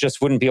others,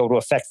 just wouldn't be able to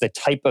affect the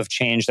type of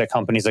change that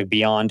companies like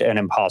Beyond and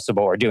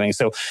Impossible are doing.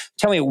 So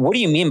tell me, what do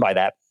you mean by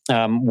that?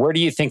 Where do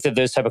you think that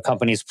those type of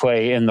companies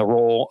play in the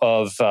role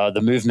of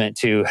the movement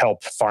to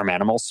help farm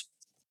animals?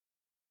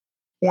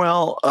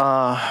 Well,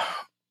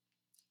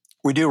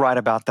 we do write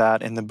about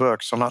that in the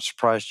book, so I'm not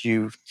surprised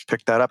you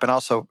picked that up. And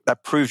also,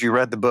 that proves you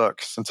read the book,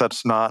 since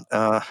that's not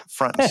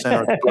front and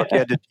center of the book. You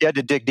had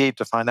to dig deep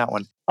to find that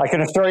one. I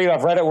can assure you,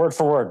 I've read it word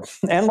for word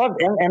and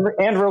loved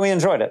and really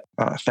enjoyed it.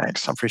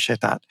 Thanks, I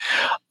appreciate that.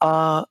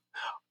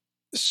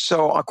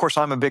 So, of course,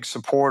 I'm a big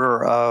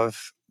supporter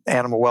of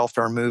animal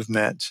welfare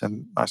movement,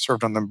 and I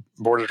served on the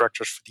board of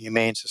directors for the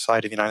Humane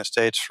Society of the United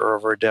States for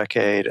over a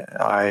decade.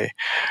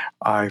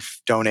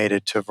 I've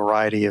donated to a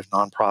variety of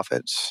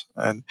nonprofits,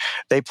 and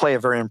they play a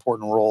very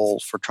important role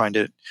for trying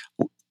to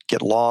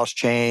get laws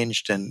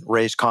changed and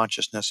raise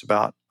consciousness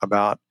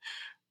about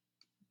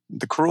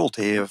the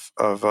cruelty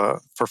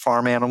for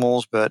farm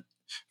animals, but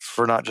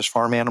for not just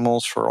farm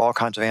animals, for all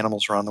kinds of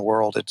animals around the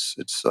world.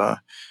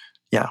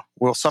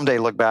 We'll someday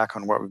look back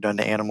on what we've done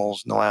to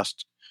animals in the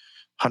last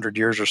 100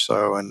 years or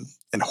so and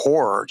in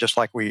horror, just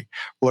like we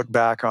look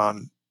back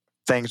on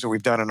things that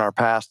we've done in our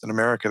past in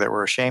America that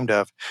we're ashamed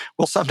of.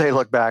 We'll someday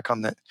look back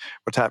on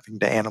what's happening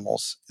to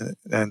animals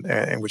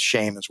and with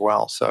shame as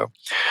well. So,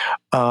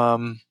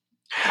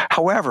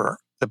 however,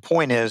 the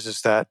point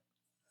is that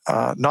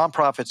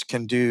nonprofits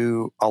can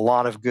do a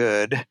lot of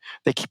good,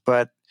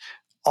 but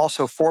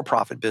also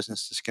for-profit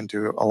businesses can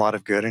do a lot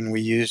of good. And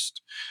we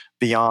used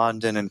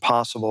Beyond and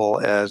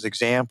Impossible as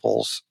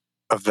examples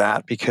of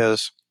that,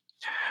 because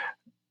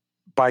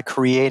by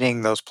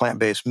creating those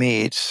plant-based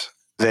meats,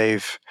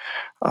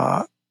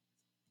 a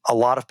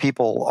lot of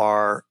people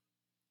are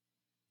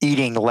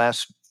eating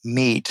less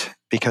meat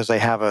because they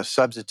have a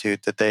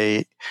substitute that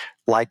they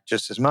like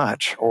just as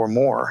much or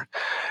more.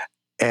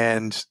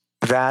 And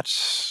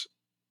that's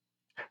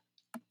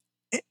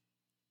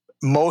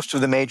most of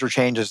the major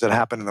changes that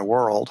happen in the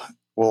world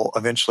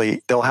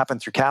they'll happen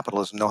through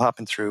capitalism. They'll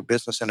happen through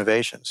business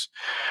innovations.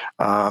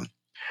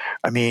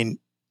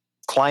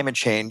 Climate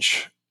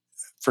change,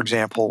 for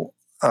example,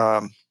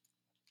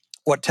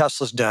 what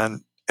Tesla's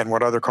done and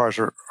what other car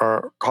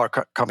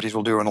companies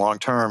will do in the long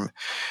term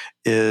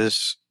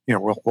is,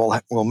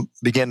 we'll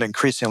begin to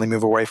increasingly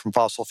move away from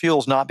fossil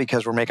fuels, not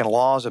because we're making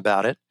laws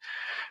about it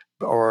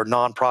or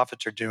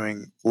nonprofits are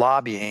doing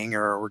lobbying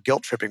or we're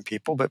guilt tripping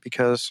people, but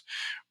because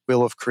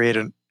we'll have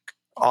created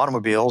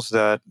automobiles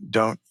that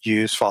don't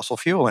use fossil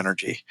fuel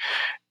energy.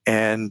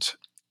 And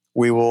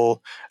we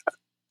will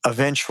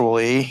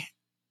eventually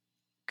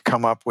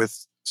come up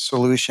with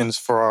solutions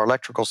for our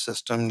electrical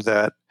system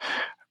that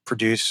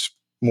produce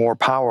more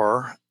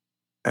power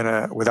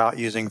without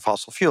using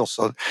fossil fuels.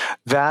 So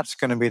that's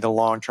going to be the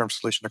long-term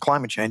solution to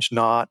climate change,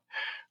 not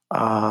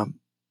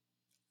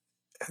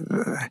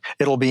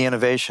it'll be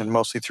innovation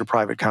mostly through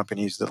private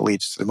companies that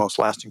leads to the most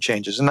lasting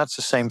changes. And that's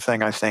the same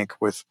thing, I think,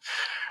 with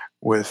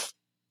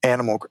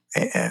animal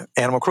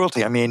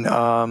cruelty. I mean,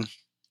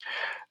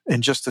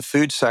 in just the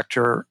food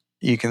sector,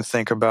 you can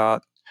think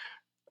about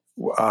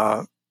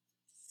what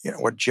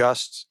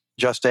just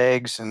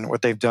eggs and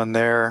what they've done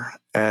there,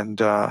 and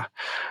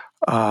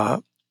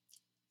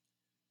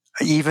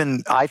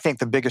even I think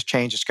the biggest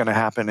change that's going to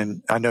happen,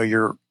 and I know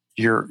you're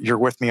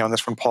with me on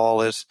this one,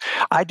 Paul, is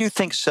I do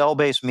think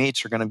cell-based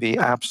meats are going to be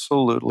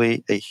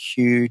absolutely a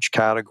huge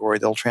category.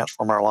 They'll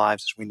transform our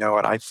lives as we know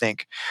it. I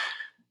think,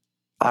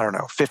 I don't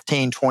know,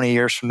 15, 20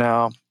 years from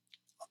now,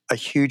 a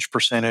huge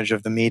percentage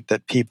of the meat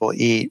that people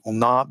eat will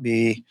not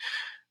be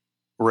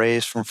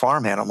raised from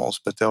farm animals,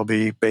 but they'll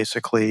be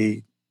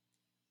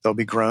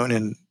grown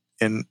in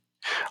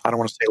I don't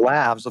want to say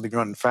labs. They'll be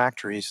grown in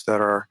factories that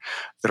are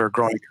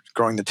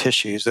growing the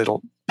tissues.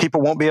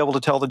 People won't be able to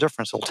tell the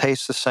difference. It'll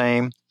taste the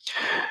same.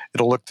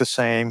 It'll look the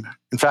same.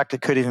 In fact,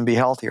 it could even be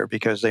healthier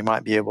because they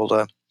might be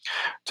able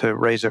to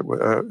raise it,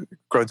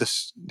 grow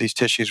these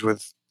tissues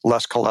with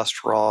less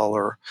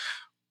cholesterol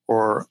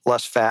or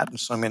less fat in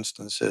some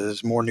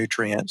instances, more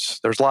nutrients.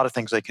 There's a lot of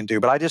things they can do,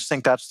 but I just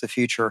think that's the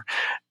future,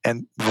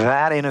 and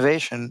that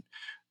innovation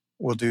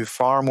will do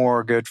far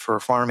more good for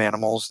farm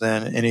animals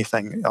than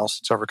anything else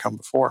that's ever come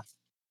before.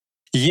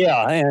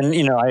 Yeah, and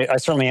I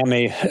certainly am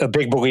a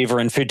big believer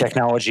in food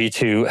technology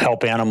to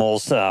help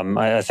animals.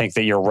 I think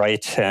that you're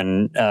right,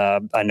 and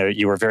I know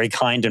you were very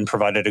kind and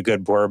provided a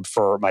good blurb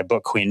for my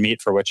book, Queen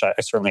Meat, for which I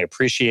certainly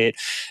appreciate.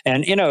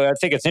 And I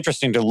think it's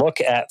interesting to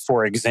look at,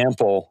 for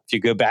example, if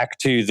you go back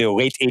to the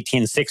late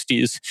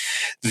 1860s,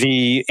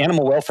 the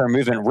animal welfare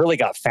movement really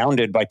got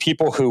founded by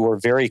people who were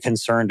very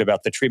concerned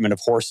about the treatment of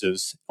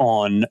horses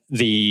on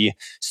the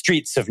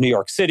streets of New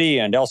York City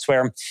and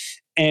elsewhere.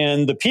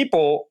 And the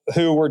people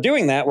who were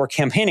doing that were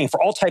campaigning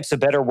for all types of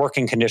better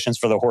working conditions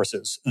for the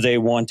horses. They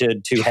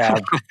wanted to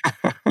have,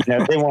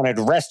 they wanted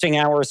resting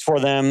hours for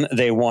them.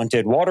 They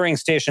wanted watering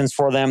stations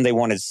for them. They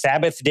wanted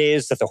Sabbath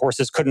days that the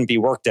horses couldn't be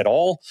worked at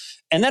all.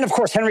 And then, of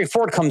course, Henry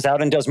Ford comes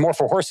out and does more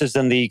for horses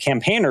than the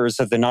campaigners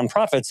of the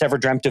nonprofits ever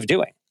dreamt of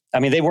doing. I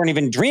mean, they weren't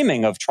even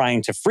dreaming of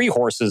trying to free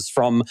horses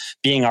from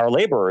being our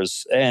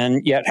laborers.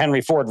 And yet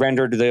Henry Ford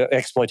rendered the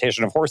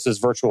exploitation of horses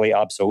virtually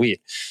obsolete.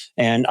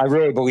 And I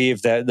really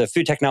believe that the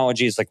food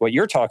technologies like what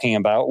you're talking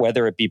about,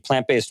 whether it be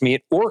plant-based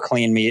meat or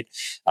clean meat,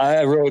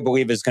 I really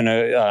believe is going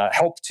to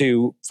help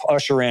to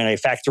usher in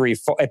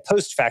a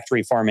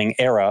post-factory farming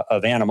era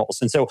of animals.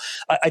 And so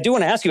I do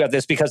want to ask you about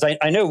this because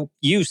I know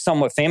you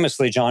somewhat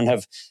famously, John,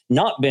 have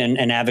not been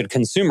an avid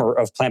consumer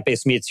of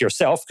plant-based meats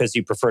yourself because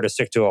you prefer to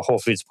stick to a whole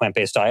foods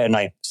plant-based diet. And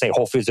I say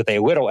Whole Foods with a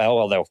little L,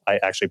 although I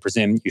actually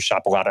presume you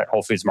shop a lot at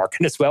Whole Foods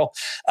Market as well.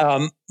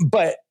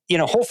 But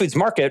Whole Foods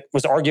Market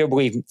was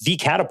arguably the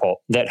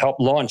catapult that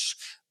helped launch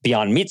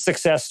Beyond Meat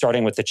success,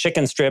 starting with the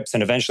chicken strips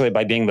and eventually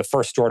by being the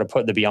first store to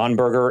put the Beyond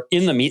Burger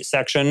in the meat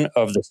section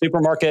of the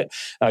supermarket.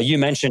 You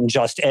mentioned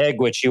Just Egg,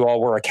 which you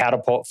all were a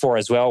catapult for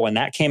as well when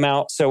that came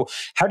out. So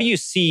how do you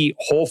see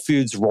Whole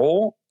Foods'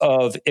 role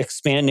of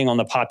expanding on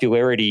the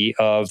popularity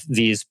of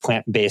these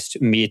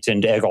plant-based meat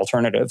and egg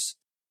alternatives?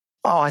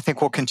 Oh, I think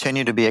we'll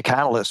continue to be a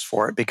catalyst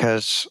for it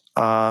because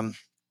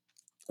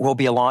we'll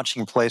be a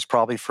launching place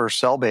probably for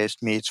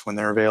cell-based meats when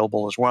they're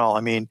available as well.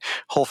 I mean,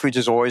 Whole Foods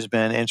has always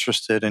been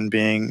interested in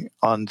being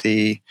on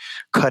the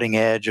cutting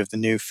edge of the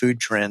new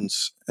food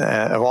trends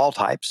of all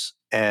types.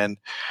 And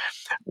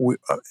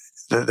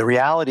the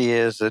reality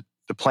is that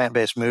the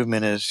plant-based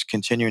movement is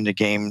continuing to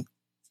gain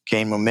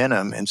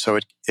momentum. And so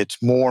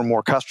it's more and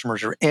more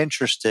customers are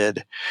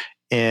interested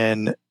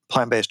in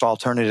plant-based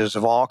alternatives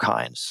of all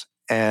kinds.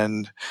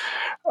 And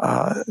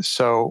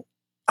so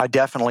I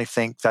definitely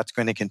think that's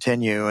going to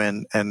continue,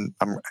 and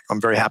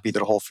I'm very happy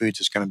that Whole Foods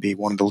is going to be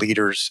one of the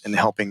leaders in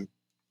helping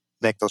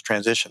make those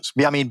transitions.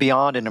 I mean,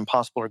 Beyond and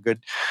Impossible are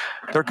good.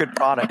 They're good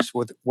products.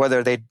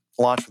 Whether they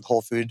launch with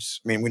Whole Foods,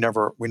 I mean, we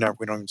don't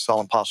even sell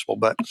Impossible,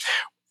 but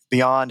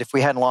Beyond, if we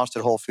hadn't launched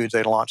at Whole Foods,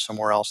 they'd launched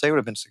somewhere else. They would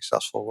have been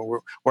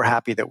successful. We're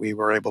happy that we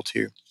were able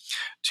to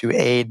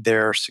aid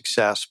their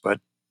success,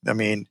 but I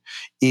mean,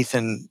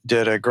 Ethan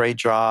did a great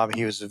job.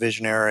 He was a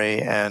visionary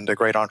and a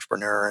great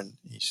entrepreneur, and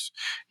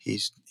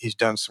he's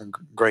done some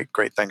great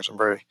things. I'm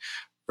very,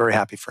 very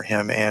happy for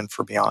him and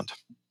for Beyond.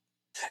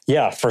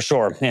 Yeah, for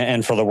sure.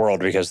 And for the world,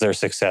 because their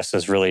success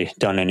has really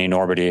done an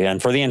enormity.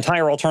 And for the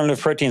entire alternative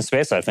protein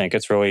space, I think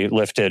it's really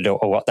lifted,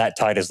 that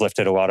tide has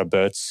lifted a lot of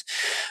boats.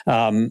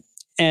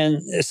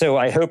 And so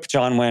I hope,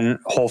 John, when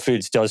Whole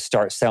Foods does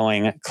start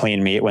selling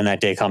clean meat, when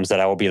that day comes, that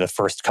I will be the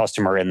first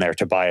customer in there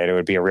to buy it. It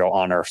would be a real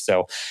honor.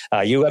 So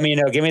you let me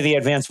know, give me the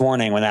advance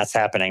warning when that's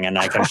happening, and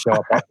I can show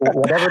up.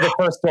 Whatever the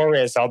first store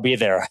is, I'll be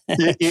there.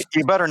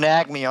 You better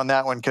nag me on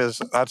that one,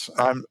 because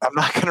I'm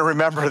not going to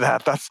remember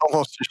that. That's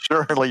almost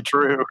assuredly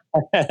true.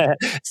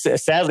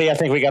 Sadly, I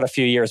think we got a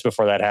few years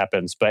before that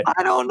happens. But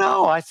I don't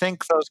know. I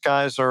think those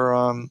guys are.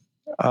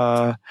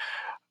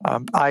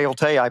 I'll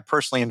tell you, I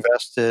personally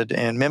invested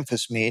in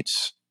Memphis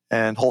Meats,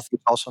 and Whole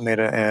Foods also made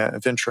a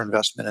venture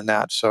investment in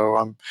that. So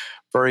I'm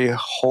very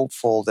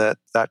hopeful that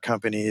that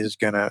company is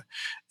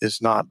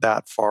not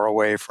that far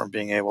away from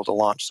being able to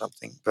launch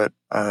something. But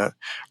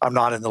I'm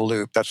not in the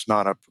loop. That's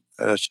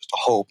just a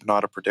hope,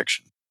 not a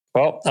prediction.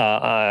 Well,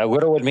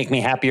 little would make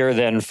me happier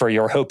than for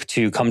your hope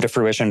to come to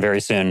fruition very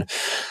soon.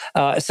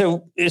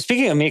 So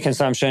speaking of meat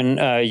consumption,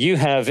 you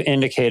have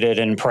indicated,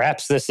 and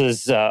perhaps this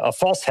is a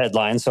false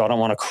headline, so I don't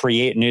want to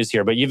create news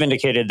here, but you've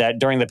indicated that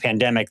during the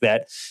pandemic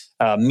that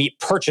meat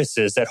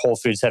purchases at Whole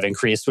Foods have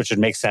increased, which would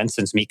make sense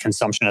since meat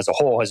consumption as a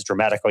whole has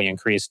dramatically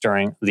increased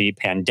during the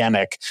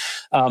pandemic.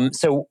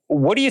 So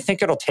what do you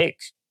think it'll take?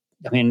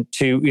 I mean,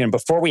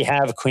 before we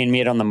have clean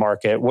meat on the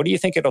market, what do you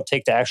think it'll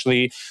take to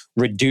actually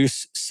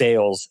reduce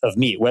sales of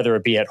meat, whether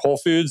it be at Whole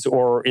Foods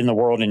or in the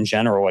world in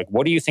general? Like,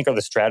 what do you think are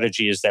the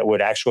strategies that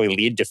would actually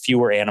lead to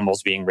fewer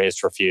animals being raised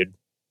for food?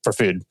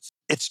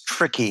 It's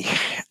tricky,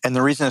 and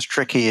the reason it's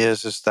tricky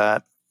is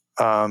that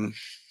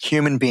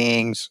human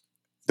beings,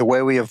 the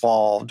way we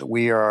evolved,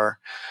 we are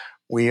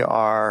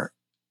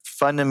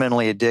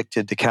fundamentally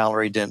addicted to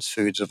calorie-dense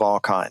foods of all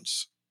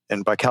kinds,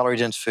 and by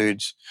calorie-dense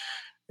foods,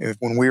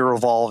 when we were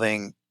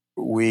evolving,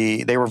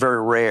 they were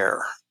very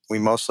rare. We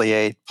mostly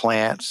ate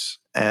plants,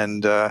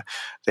 and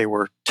they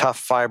were tough,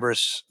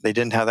 fibrous. They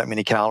didn't have that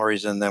many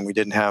calories in them. We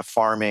didn't have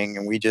farming,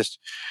 and we just,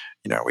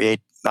 we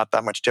ate not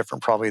that much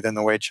different probably than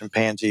the way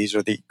chimpanzees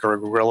or the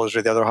gorillas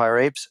or the other higher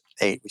apes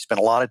ate. We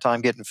spent a lot of time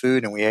getting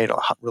food, and we ate a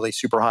really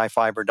super high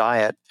fiber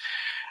diet,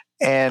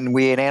 and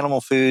we ate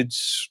animal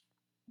foods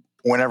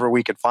whenever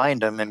we could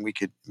find them, and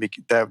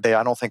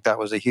I don't think that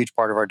was a huge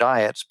part of our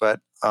diets, but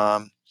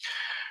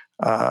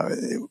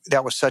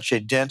that was such a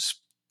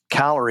dense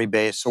calorie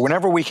base. So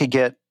whenever we could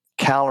get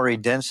calorie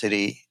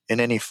density in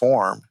any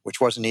form, which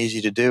wasn't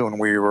easy to do when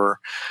we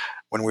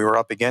were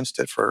up against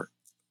it for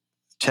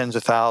tens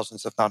of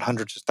thousands, if not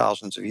hundreds of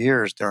thousands of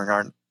years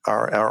during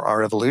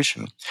our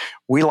evolution,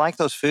 we like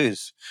those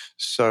foods.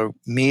 So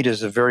meat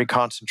is a very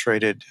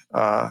concentrated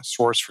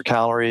source for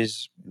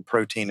calories and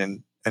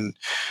protein, and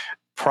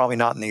probably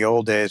not in the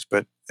old days,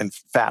 but in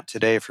fat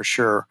today for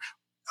sure.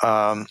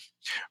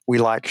 We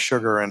like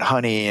sugar and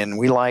honey, and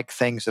we like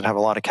things that have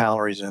a lot of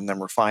calories in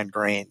them, refined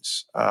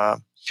grains,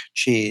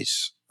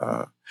 cheese,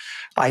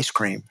 ice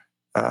cream,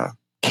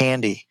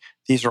 candy.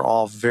 These are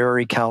all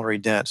very calorie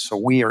dense. So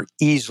we are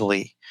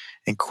easily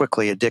and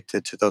quickly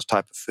addicted to those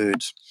type of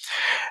foods.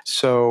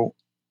 So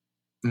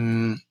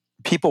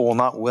people will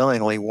not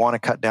willingly want to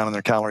cut down on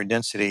their calorie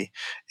density.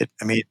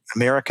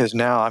 America's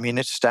now,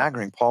 it's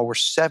staggering, Paul. We're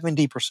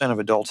 70% of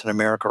adults in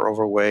America are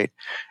overweight.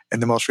 And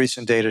the most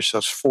recent data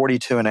shows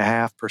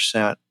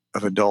 42.5%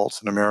 of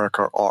adults in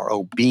America are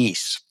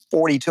obese.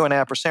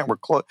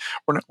 42.5%.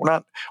 We're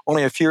not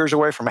only a few years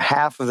away from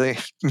half of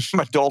the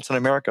adults in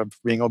America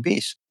being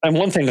obese. And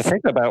one thing to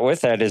think about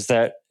with that is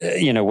that,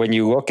 when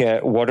you look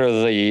at what are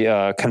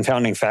the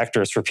confounding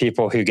factors for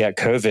people who get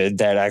COVID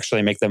that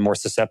actually make them more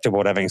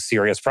susceptible to having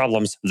serious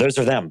problems, those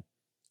are them.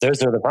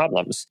 Those are the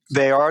problems.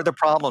 They are the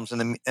problems,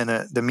 and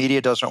the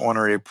media doesn't want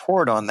to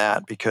report on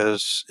that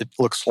because it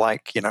looks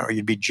like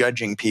you'd be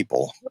judging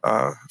people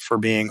for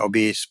being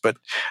obese. But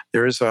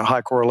there is a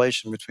high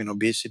correlation between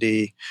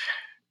obesity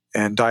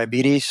and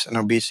diabetes, and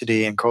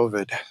obesity and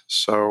COVID.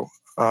 So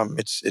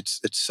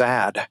it's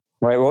sad.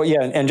 Right. Well,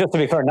 yeah. And just to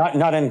be clear,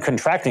 not in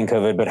contracting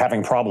COVID, but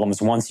having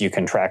problems once you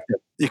contract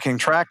it. You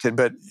contract it,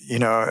 but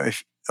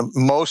if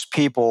most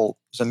people's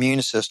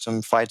immune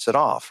system fights it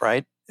off,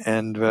 right?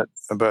 And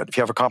but if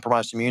you have a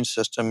compromised immune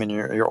system and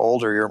you're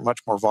older, you're much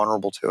more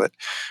vulnerable to it,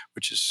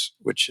 which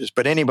is.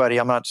 But anybody,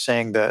 I'm not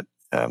saying that.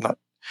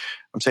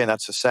 I'm saying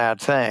that's a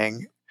sad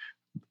thing.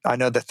 I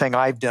know the thing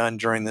I've done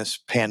during this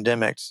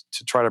pandemic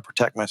to try to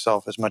protect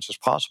myself as much as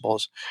possible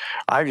is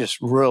I just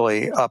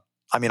really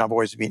I've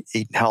always been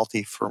eating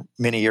healthy for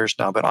many years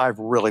now, but I've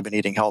really been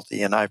eating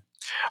healthy, and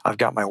I've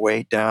got my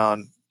weight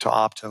down to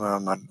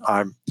optimum, and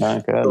I'm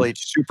really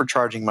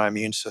supercharging my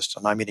immune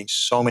system. I'm eating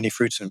so many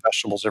fruits and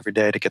vegetables every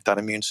day to get that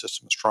immune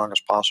system as strong as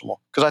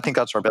possible, because I think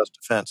that's our best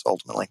defense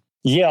ultimately.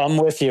 Yeah, I'm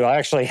with you. I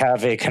actually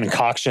have a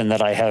concoction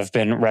that I have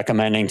been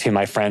recommending to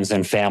my friends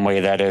and family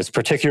that is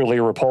particularly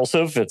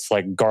repulsive. It's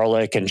like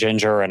garlic and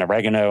ginger and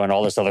oregano and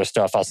all this other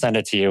stuff. I'll send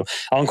it to you.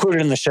 I'll include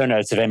it in the show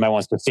notes if anybody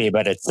wants to see,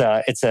 but it's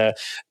a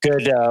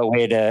good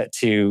way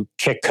to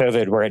kick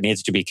COVID where it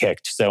needs to be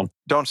kicked. So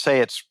don't say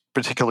it's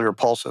particularly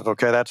repulsive.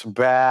 Okay, that's a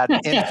bad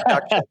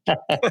introduction.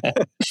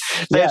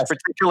 Yes. It's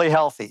particularly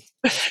healthy.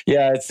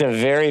 Yeah, it's a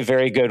very,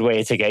 very good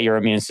way to get your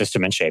immune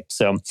system in shape.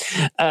 So,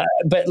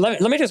 but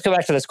let me just go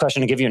back to this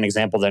question and give you an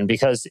example then,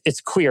 because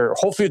it's clear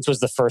Whole Foods was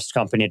the first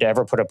company to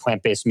ever put a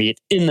plant-based meat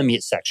in the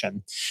meat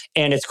section.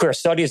 And it's clear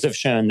studies have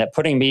shown that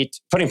putting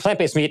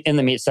plant-based meat in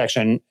the meat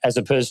section, as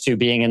opposed to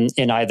being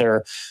in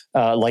either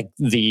like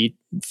the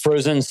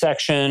frozen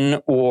section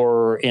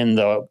or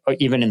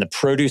even in the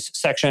produce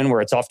section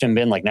where it's often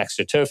been like next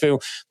to tofu,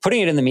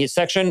 putting it in the meat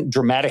section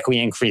dramatically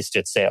increased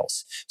its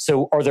sales.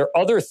 So are there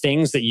other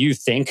things that you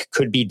think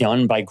could be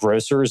done by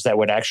grocers that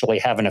would actually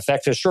have an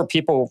effect? Sure,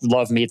 people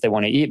love meat, they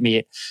want to eat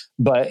meat,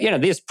 but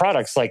these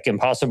products like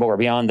Impossible or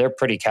Beyond, they're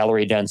pretty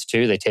calorie dense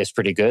too. They taste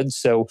pretty good.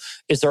 So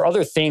is there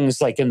other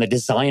things like in the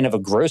design of a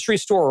grocery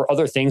store or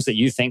other things that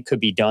you think could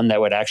be done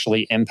that would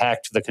actually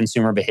impact the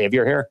consumer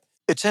behavior here?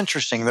 It's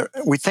interesting that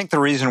we think the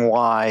reason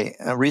why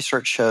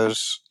research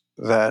shows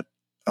that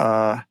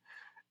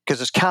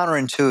because it's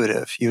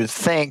counterintuitive. You would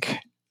think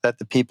that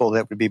the people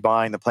that would be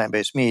buying the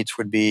plant-based meats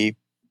would be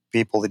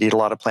people that eat a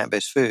lot of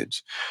plant-based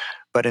foods.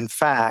 But in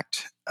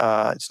fact,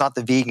 it's not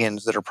the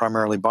vegans that are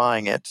primarily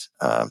buying it.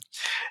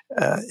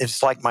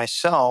 It's like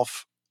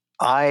myself,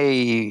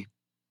 I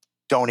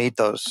don't eat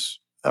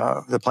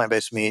the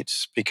plant-based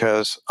meats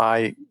because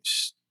I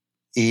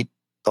eat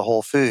the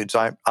whole foods.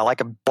 I like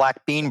a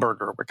black bean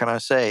burger. What can I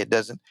say? It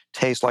doesn't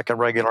taste like a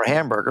regular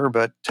hamburger,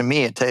 but to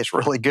me, it tastes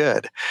really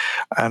good.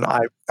 And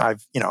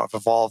I've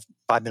evolved.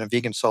 I've been a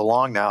vegan so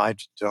long now, I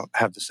don't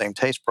have the same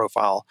taste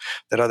profile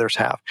that others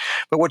have.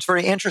 But what's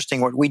very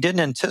interesting, what we didn't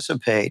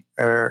anticipate,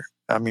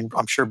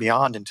 I'm sure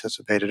Beyond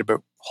anticipated it,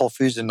 but Whole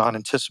Foods did not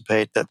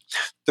anticipate that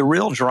the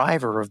real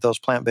driver of those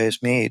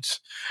plant-based meats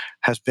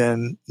has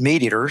been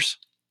meat eaters,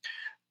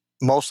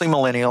 mostly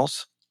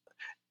millennials,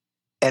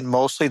 and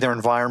mostly they're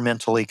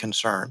environmentally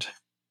concerned,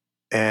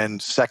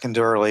 and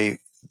secondarily,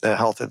 the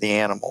health of the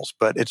animals.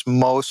 But it's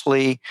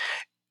mostly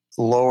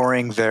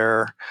lowering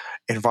their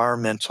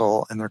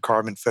environmental and their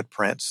carbon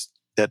footprints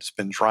that's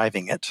been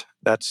driving it.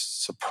 That's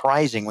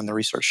surprising when the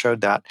research showed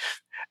that.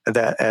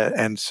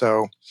 And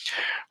so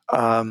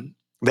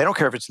they don't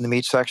care if it's in the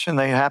meat section.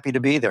 They're happy to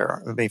be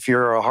there. I mean, if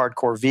you're a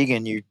hardcore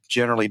vegan, you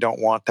generally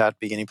don't want that to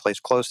be any place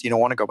close. You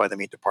don't want to go by the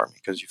meat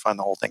department because you find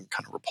the whole thing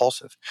kind of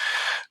repulsive.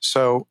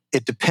 So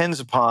it depends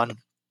upon,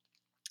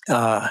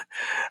 at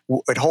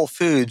Whole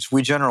Foods,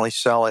 we generally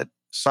sell it.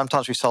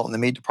 Sometimes we sell it in the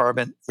meat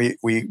department.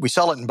 We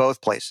sell it in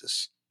both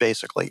places,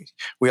 basically.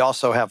 We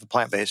also have the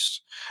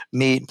plant-based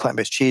meat and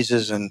plant-based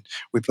cheeses, and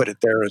we put it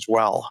there as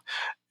well.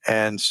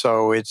 And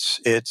so it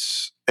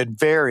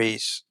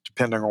varies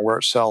depending on where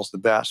it sells the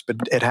best, but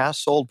it has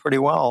sold pretty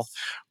well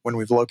when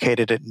we've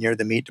located it near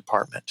the meat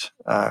department.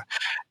 And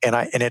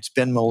it's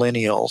been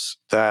millennials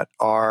that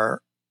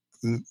are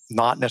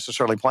not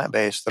necessarily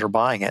plant-based that are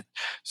buying it.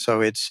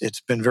 So it's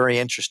been very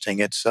interesting.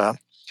 It's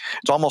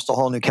almost a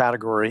whole new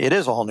category. It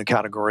is a whole new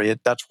category.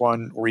 That's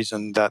one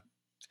reason that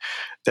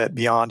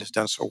Beyond has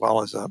done so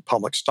well as a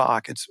public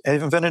stock.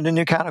 They've invented a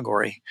new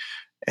category,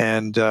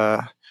 and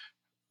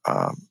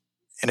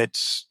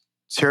it's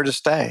here to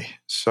stay.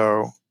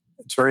 So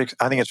I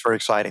think it's very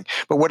exciting.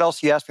 But what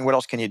else? You asked me, what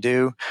else can you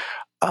do?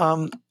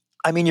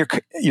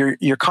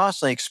 You're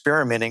constantly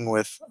experimenting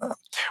with.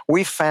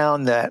 We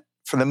found that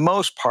for the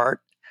most part,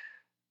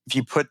 if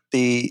you put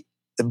the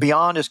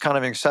Beyond is kind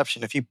of an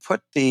exception. If you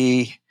put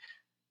the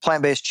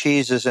plant-based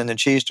cheeses in the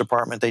cheese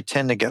department, they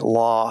tend to get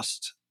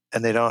lost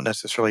and they don't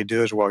necessarily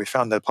do as well. We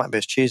found that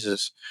plant-based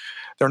cheeses,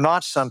 they're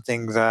not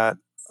something that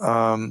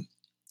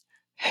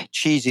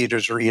cheese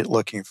eaters are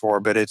looking for,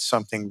 but it's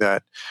something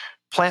that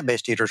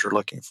plant-based eaters are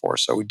looking for.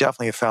 So we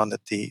definitely have found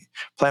that the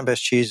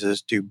plant-based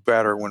cheeses do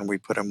better when we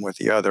put them with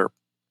the other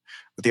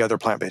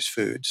plant-based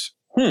foods.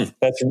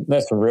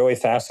 That's really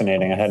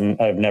fascinating.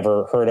 I've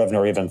never heard of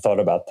nor even thought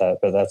about that,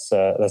 but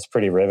that's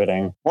pretty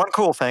riveting. One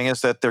cool thing is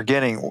that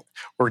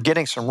we're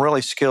getting some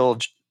really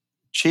skilled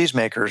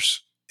cheesemakers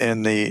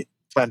in the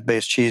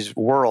plant-based cheese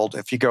world.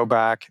 If you go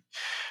back,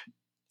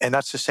 and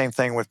that's the same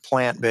thing with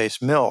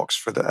plant-based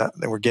milks.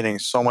 We're getting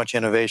so much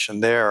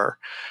innovation there.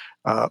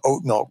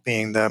 Oat milk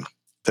being the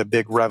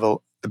big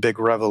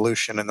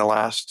revolution in the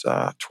last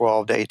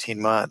 12 to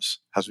 18 months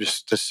has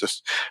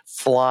just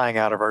flying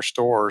out of our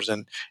stores,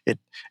 and it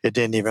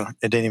didn't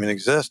even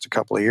exist a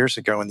couple of years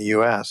ago in the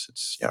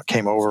U.S. It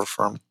came over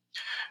from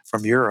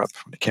Europe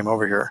when it came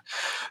over here.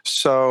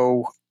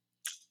 So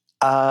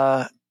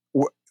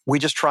we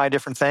just try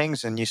different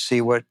things, and you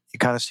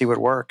kind of see what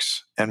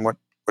works, and what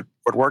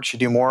works you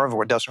do more of,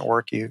 what doesn't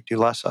work you do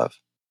less of.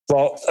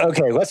 Well,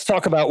 okay, let's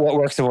talk about what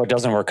works and what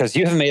doesn't work, because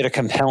you have made a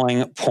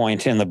compelling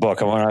point in the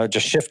book. I want to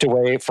just shift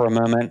away for a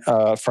moment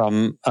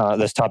from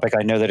this topic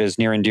I know that is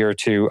near and dear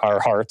to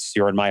our hearts,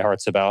 your and my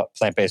hearts, about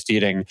plant-based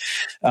eating.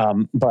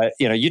 But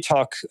you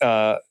talk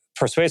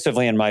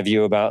persuasively, in my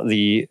view, about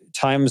the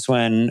times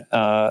when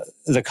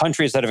the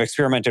countries that have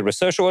experimented with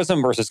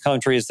socialism versus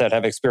countries that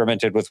have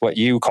experimented with what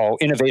you call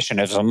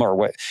innovationism, or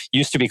what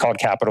used to be called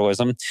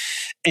capitalism,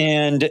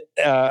 and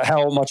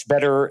how much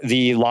better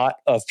the lot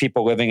of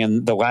people living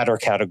in the latter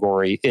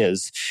category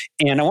is.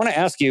 And I want to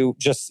ask you,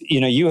 just,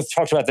 you have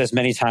talked about this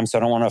many times, so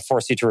I don't want to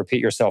force you to repeat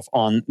yourself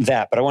on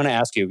that, but I want to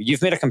ask you,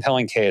 you've made a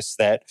compelling case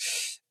that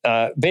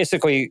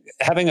basically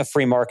having a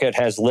free market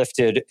has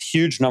lifted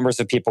huge numbers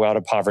of people out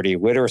of poverty.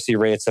 Literacy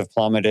rates have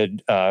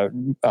plummeted.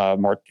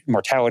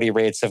 Mortality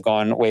rates have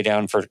gone way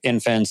down for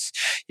infants.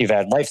 You've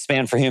had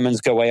lifespan for humans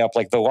go way up.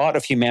 Like, the lot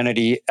of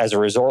humanity as a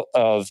result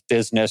of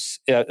business,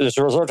 as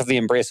a result of the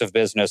embrace of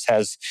business,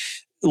 has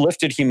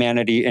lifted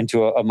humanity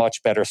into a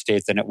much better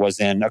state than it was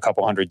in a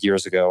couple hundred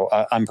years ago.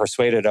 I'm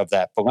persuaded of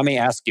that. But let me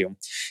ask you,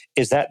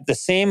 is that the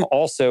same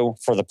also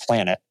for the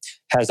planet?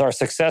 Has our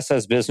success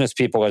as business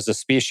people, as a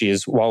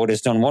species, while it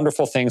has done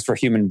wonderful things for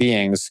human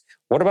beings,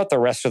 what about the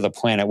rest of the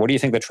planet? What do you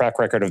think the track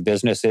record of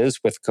business is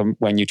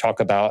when you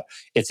talk about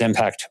its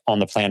impact on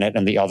the planet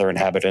and the other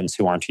inhabitants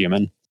who aren't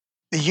human?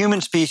 The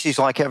human species,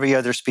 like every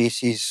other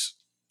species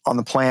on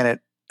the planet,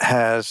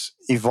 has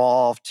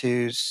evolved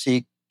to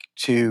seek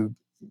to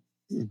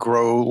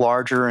grow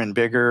larger and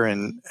bigger,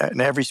 and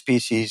every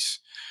species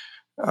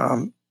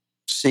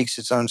seeks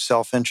its own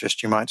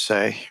self-interest, you might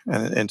say,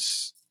 and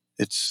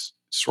it's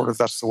sort of,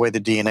 that's the way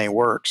the DNA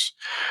works.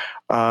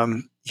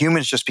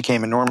 Humans just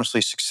became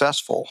enormously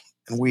successful,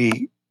 and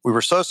we were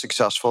so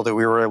successful that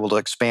we were able to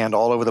expand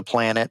all over the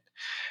planet,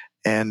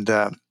 and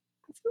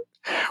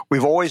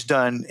we've always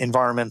done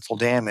environmental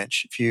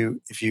damage.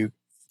 If you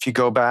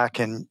go back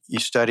and you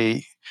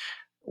study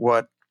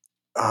what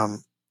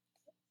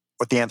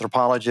the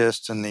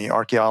anthropologists and the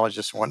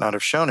archaeologists and whatnot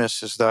have shown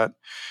us, is that,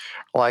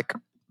 like,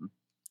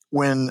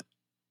 when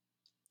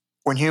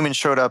humans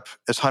showed up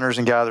as hunters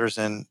and gatherers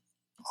in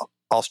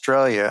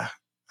Australia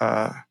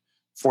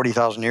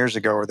 40,000 years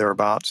ago or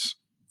thereabouts,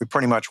 we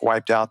pretty much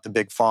wiped out the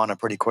big fauna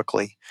pretty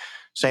quickly.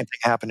 Same thing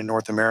happened in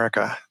North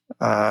America.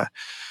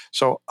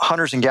 So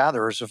hunters and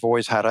gatherers have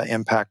always had an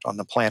impact on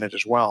the planet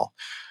as well.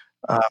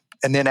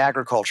 And then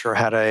agriculture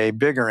had a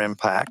bigger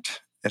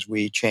impact as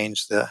we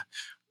changed the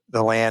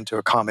land to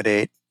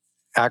accommodate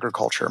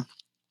agriculture.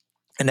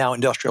 And now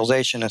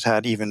industrialization has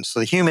had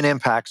so the human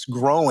impact's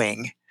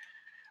growing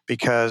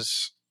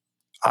because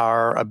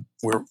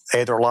we're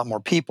A, there are a lot more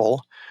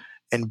people,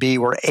 and B,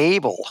 we're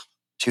able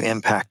to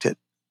impact it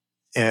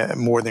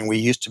more than we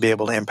used to be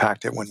able to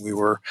impact it when we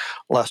were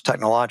less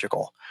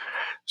technological.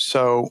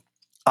 So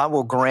I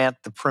will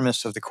grant the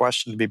premise of the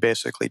question to be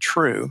basically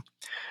true.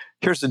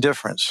 Here's the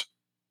difference.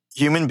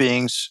 Human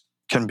beings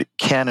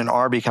can and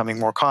are becoming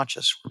more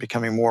conscious. We're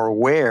becoming more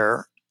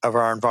aware of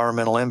our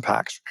environmental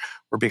impacts.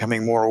 We're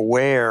becoming more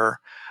aware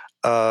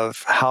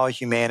of how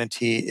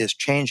humanity is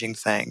changing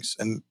things,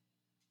 and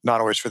not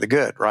always for the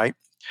good, right?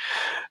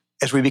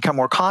 As we become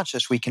more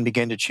conscious, we can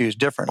begin to choose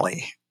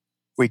differently.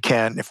 We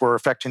can, if we're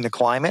affecting the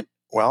climate,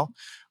 well,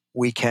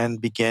 we can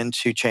begin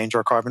to change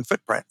our carbon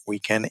footprint. We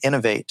can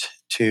innovate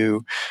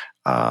to,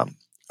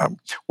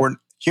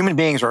 human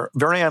beings are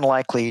very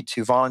unlikely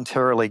to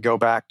voluntarily go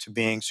back to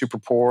being super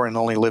poor and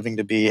only living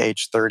to be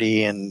age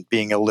 30 and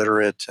being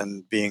illiterate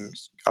and being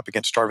up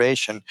against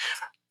starvation.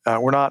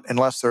 We're not,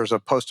 unless there's a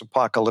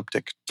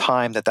post-apocalyptic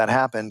time that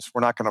happens, we're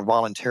not going to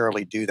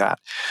voluntarily do that.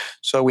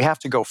 So we have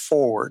to go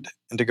forward.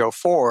 And to go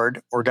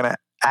forward, we're going to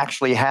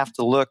actually have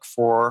to look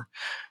for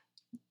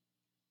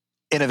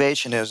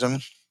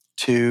innovationism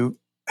to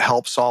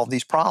help solve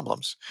these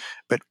problems.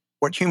 But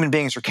what human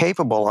beings are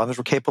capable of is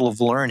we're capable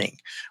of learning.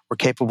 We're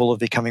capable of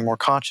becoming more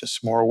conscious,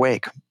 more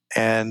awake.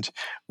 And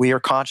we are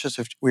conscious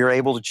if we are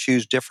able to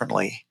choose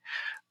differently.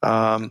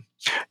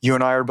 You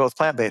and I are both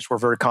plant-based. We're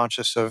very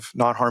conscious of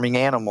not harming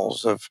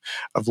animals, of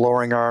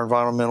lowering our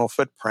environmental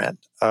footprint,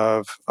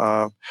 and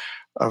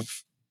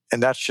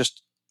that's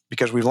just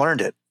because we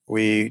learned it.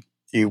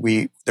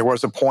 There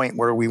was a point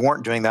where we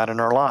weren't doing that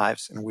in our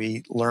lives, and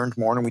we learned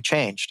more and we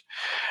changed.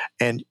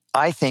 And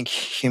I think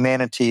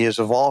humanity is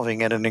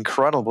evolving at an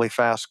incredibly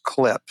fast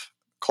clip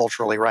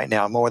culturally right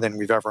now, more than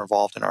we've ever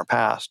evolved in our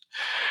past.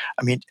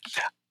 I mean,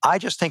 I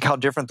just think how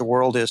different the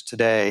world is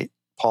today,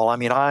 Paul. I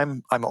mean,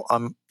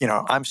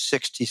 I'm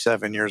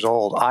 67 years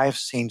old. I've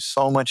seen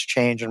so much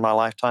change in my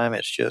lifetime.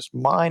 It's just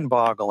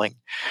mind-boggling.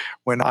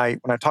 When I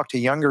talk to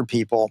younger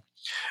people,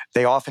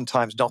 they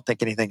oftentimes don't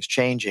think anything's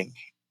changing.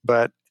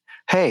 But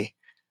hey,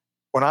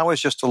 when I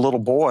was just a little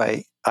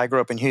boy, I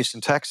grew up in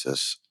Houston,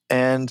 Texas,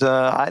 and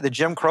the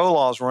Jim Crow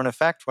laws were in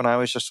effect when I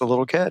was just a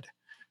little kid,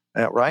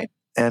 right?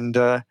 And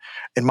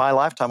in my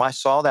lifetime, I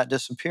saw that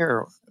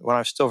disappear when I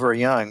was still very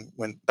young,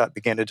 when that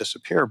began to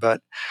disappear.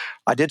 But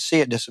I did see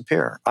it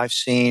disappear. I've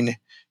seen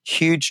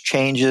huge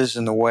changes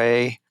in the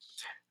way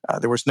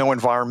there was no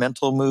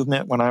environmental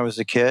movement when I was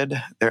a kid.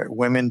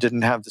 Women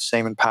didn't have the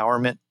same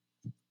empowerment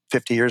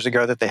 50 years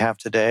ago that they have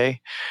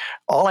today.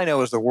 All I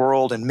know is the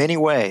world, in many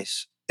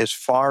ways, is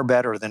far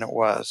better than it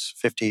was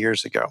 50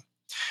 years ago.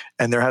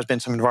 And there has been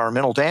some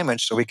environmental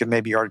damage, so we could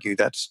maybe argue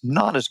that's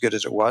not as good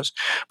as it was.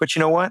 But you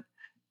know what?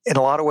 in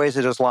a lot of ways,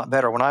 it is a lot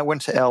better. When I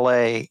went to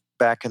LA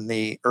back in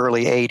the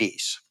early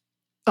 80s,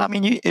 I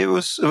mean, it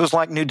was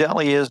like New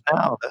Delhi is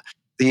now.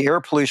 The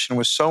air pollution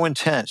was so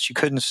intense, you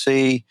couldn't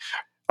see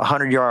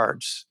 100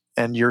 yards,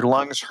 and your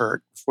lungs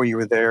hurt before you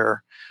were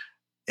there.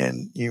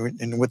 And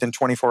within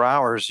 24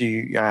 hours,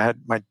 I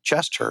had my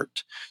chest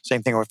hurt.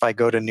 Same thing if I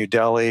go to New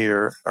Delhi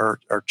or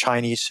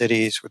Chinese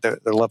cities with the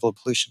level of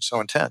pollution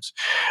so intense.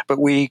 But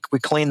we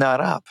cleaned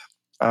that up.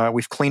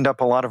 We've cleaned up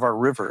a lot of our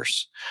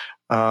rivers.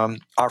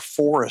 Our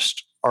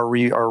forests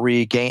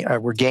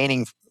we're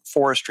gaining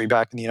forestry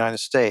back in the United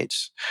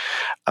States.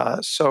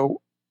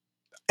 So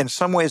in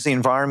some ways, the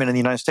environment in the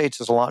United States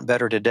is a lot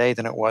better today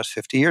than it was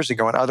 50 years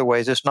ago. In other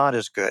ways, it's not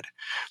as good.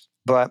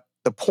 But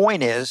the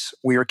point is,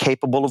 we are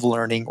capable of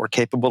learning, we're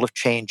capable of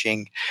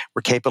changing,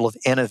 we're capable of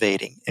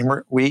innovating.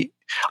 And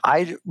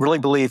I really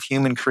believe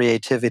human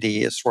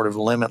creativity is sort of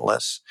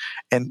limitless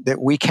and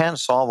that we can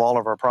solve all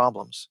of our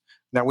problems.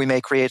 Now, we may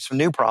create some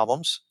new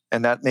problems,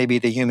 and that may be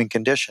the human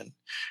condition.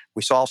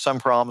 We solve some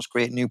problems,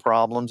 create new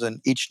problems,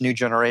 and each new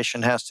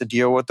generation has to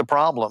deal with the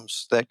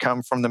problems that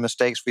come from the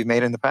mistakes we've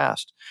made in the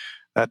past.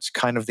 That's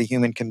kind of the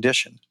human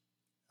condition.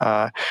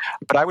 But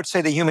I would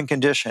say the human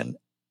condition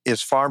is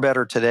far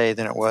better today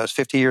than it was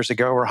 50 years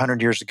ago or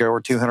 100 years ago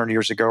or 200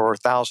 years ago or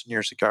 1,000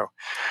 years ago.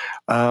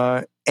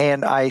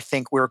 And I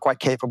think we're quite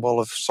capable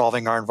of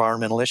solving our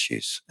environmental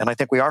issues, and I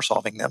think we are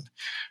solving them.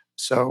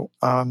 So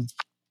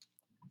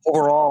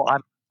overall,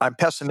 I'm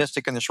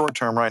pessimistic in the short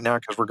term right now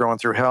because we're going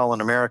through hell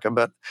in America,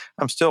 but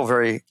I'm still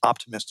very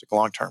optimistic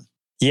long term.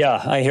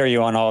 Yeah, I hear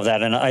you on all of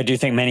that. And I do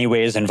think many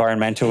ways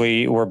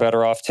environmentally we're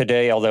better off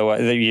today. Although,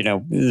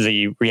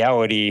 the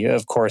reality,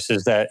 of course,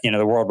 is that,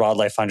 the World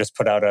Wildlife Fund just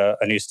put out a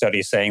new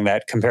study saying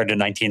that compared to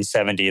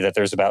 1970, that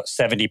there's about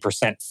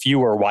 70%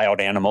 fewer wild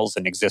animals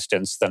in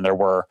existence than there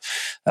were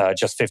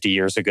just 50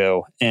 years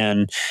ago.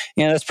 And,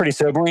 that's pretty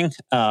sobering.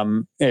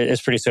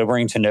 It's pretty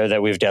sobering to know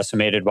that we've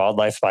decimated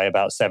wildlife by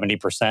about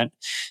 70%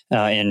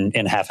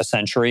 in half a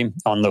century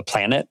on the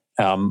planet.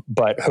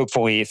 But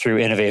hopefully through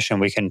innovation,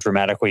 we can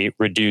dramatically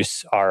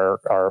reduce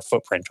our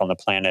footprint on the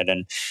planet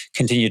and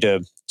continue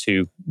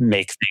to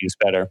make things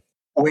better.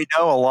 We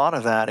know a lot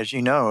of that, as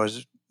you know,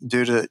 is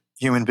due to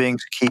human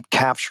beings keep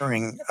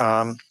capturing.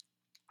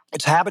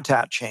 It's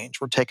habitat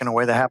change. We're taking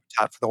away the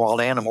habitat for the wild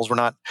animals. We're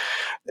not,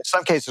 in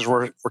some cases,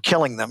 we're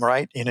killing them,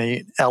 right?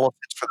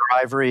 Elephants for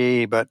their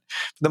ivory, but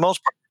for the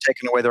most part, we're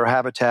taking away their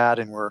habitat,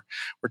 and we're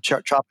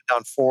chopping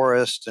down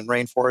forests and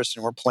rainforests,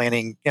 and we're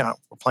planting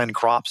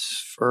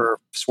crops for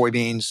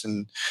soybeans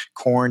and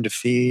corn to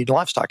feed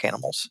livestock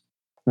animals.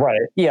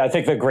 Right. Yeah, I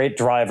think the great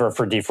driver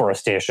for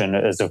deforestation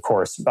is, of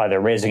course,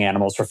 either raising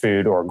animals for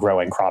food or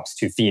growing crops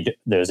to feed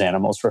those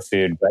animals for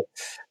food. But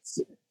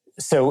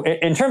so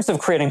in terms of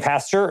creating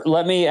pasture,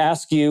 let me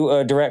ask you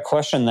a direct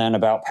question then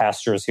about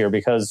pastures here,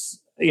 because,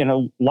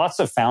 lots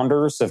of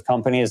founders of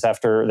companies,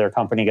 after their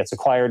company gets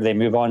acquired, they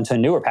move on to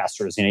newer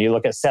pastures. You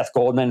look at Seth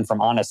Goldman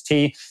from Honest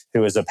Tea,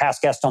 who is a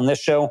past guest on this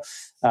show.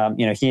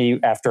 He,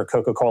 after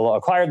Coca-Cola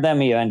acquired them,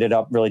 he ended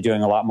up really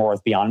doing a lot more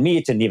with Beyond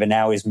Meat. And even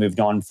now he's moved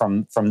on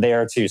from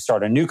there to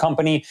start a new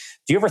company.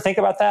 Do you ever think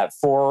about that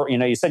for,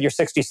 you said you're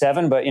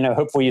 67, but,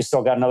 hopefully you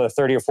still got another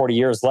 30 or 40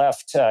 years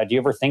left. Do you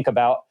ever think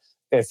about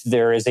if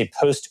there is a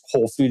post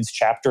Whole Foods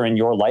chapter in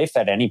your life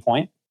at any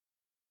point?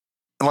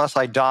 Unless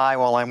I die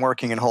while I'm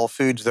working in Whole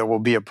Foods, there will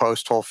be a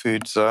post Whole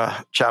Foods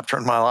chapter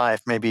in my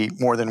life, maybe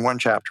more than one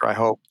chapter, I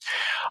hope.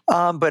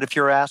 But if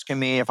you're asking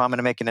me if I'm going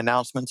to make an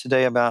announcement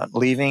today about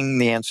leaving,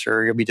 the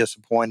answer, you'll be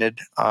disappointed.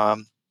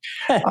 I'm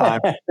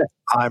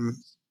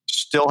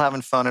still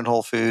having fun at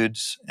Whole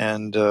Foods,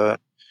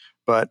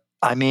 but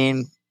I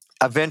mean,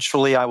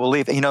 eventually I will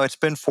leave. It's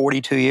been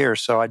 42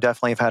 years, so I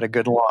definitely have had a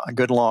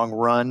good long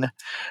run.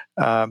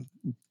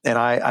 And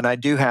I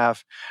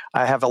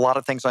have a lot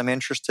of things I'm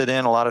interested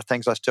in, a lot of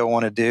things I still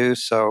want to do.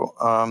 So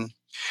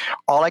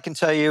all I can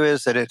tell you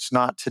is that it's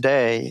not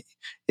today.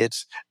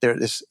 It's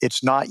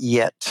not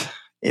yet.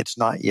 It's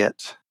not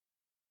yet.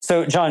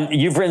 So, John,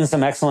 you've written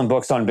some excellent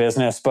books on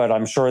business, but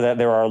I'm sure that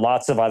there are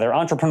lots of either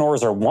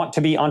entrepreneurs or want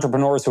to be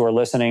entrepreneurs who are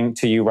listening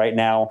to you right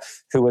now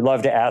who would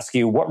love to ask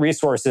you what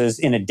resources,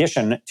 in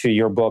addition to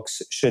your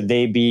books, should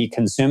they be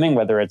consuming,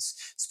 whether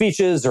it's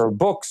speeches or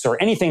books or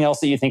anything else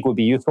that you think would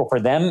be useful for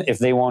them if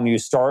they want to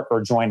start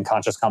or join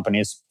conscious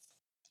companies?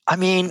 I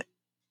mean,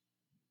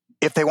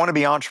 if they want to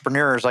be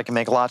entrepreneurs, I can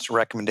make lots of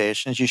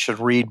recommendations. You should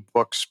read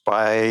books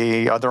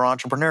by other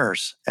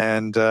entrepreneurs.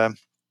 And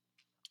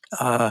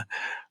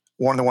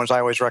one of the ones I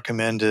always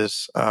recommend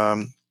is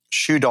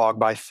Shoe Dog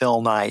by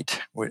Phil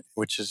Knight,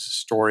 which is a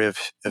story of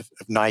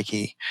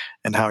Nike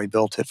and how he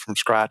built it from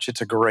scratch. It's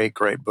a great,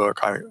 great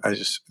book. I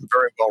just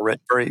very well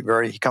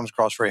written. He comes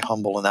across very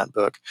humble in that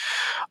book.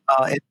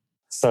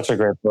 Such a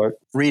great book.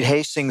 Reed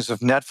Hastings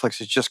of Netflix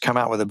has just come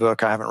out with a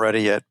book. I haven't read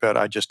it yet, but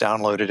I just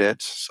downloaded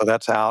it. So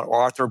that's out.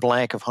 Arthur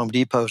Blank of Home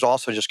Depot has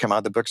also just come out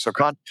with the book. So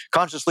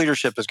Conscious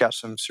Leadership has got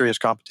some serious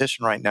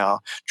competition right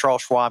now.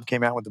 Charles Schwab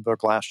came out with the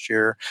book last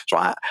year. So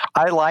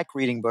I like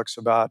reading books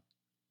about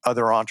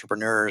other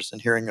entrepreneurs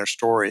and hearing their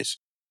stories.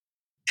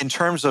 In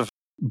terms of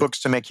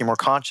books to make you more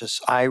conscious,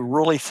 I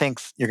really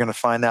think you're going to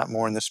find that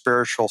more in the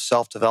spiritual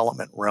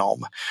self-development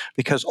realm,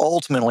 because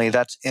ultimately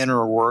that's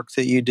inner work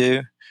that you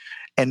do.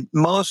 And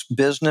most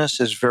business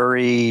is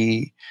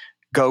very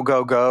go,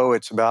 go, go.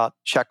 It's about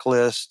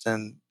checklist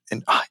and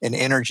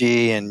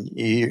energy, and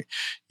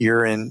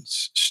you're in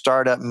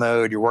startup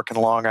mode. You're working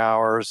long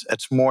hours.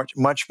 It's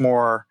much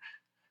more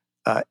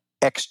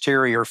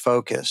exterior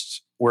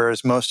focused,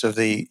 whereas most of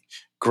the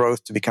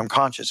growth to become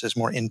conscious is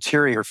more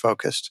interior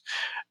focused.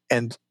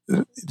 And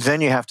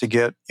then you have to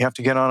get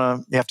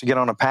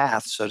on a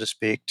path, so to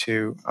speak.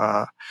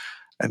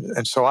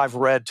 And so I've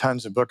read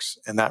tons of books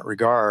in that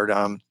regard.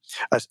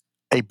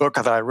 A book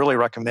that I really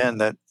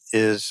recommend that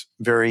is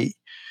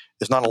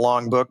not a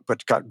long book,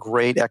 but got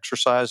great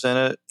exercise in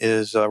it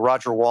is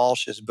Roger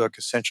Walsh's book,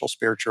 Essential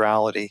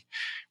Spirituality.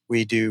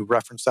 We do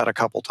reference that a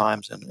couple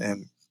times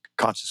in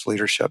Conscious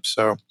Leadership.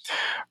 So,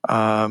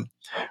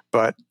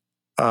 but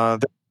there's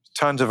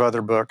tons of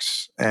other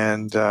books,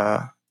 and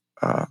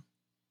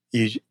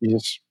you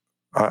just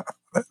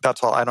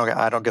that's all.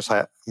 I don't guess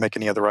I make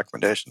any other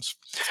recommendations.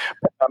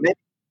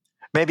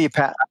 Maybe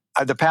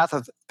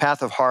the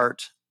Path of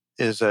Heart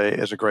is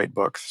a great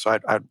book. So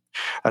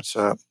that's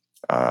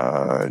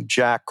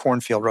Jack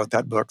Kornfield wrote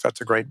that book.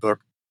 That's a great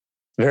book.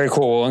 Very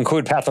cool. We'll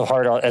include Path of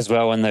Heart as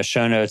well in the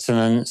show notes. And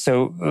then,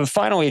 so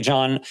finally,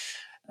 John,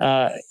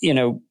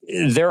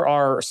 there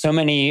are so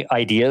many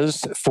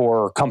ideas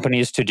for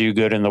companies to do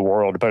good in the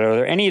world, but are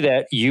there any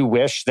that you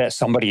wish that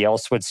somebody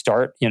else would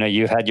start?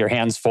 You had your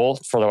hands full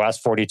for the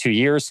last 42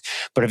 years,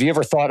 but have you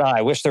ever thought,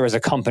 I wish there was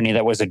a company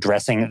that was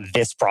addressing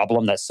this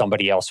problem that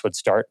somebody else would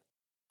start?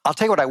 I'll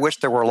tell you what I wish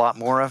there were a lot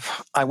more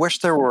of. I wish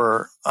there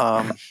were,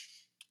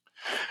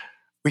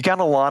 we got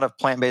a lot of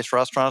plant-based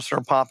restaurants that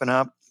are popping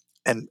up,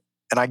 and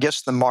I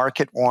guess the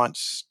market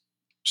wants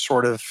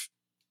sort of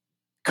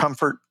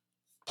comfort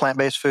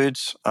plant-based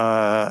foods.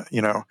 A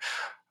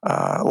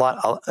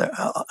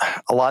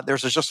lot.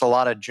 There's just a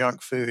lot of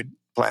junk food,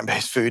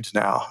 plant-based foods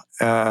now,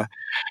 and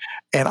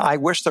I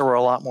wish there were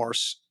a lot more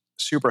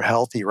super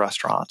healthy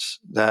restaurants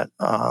that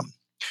are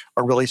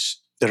really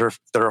that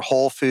are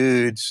whole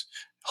foods,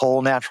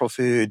 whole natural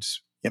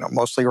foods.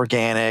 Mostly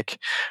organic,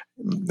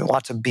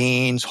 lots of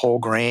beans, whole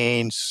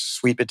grains,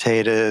 sweet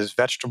potatoes,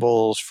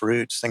 vegetables,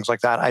 fruits, things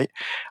like that.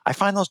 I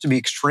find those to be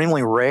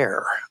extremely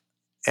rare.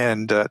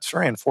 And it's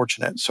very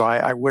unfortunate. So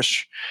I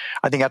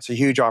think that's a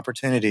huge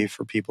opportunity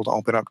for people to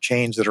open up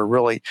chains that are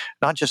really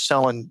not just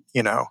selling,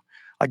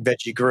 like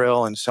Veggie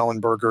Grill and selling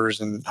burgers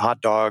and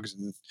hot dogs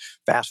and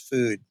fast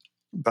food,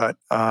 but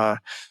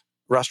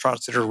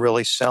restaurants that are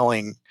really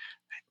selling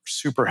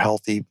super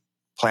healthy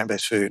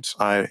plant-based foods.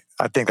 I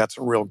think that's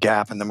a real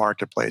gap in the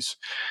marketplace.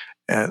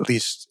 At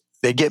least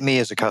they get me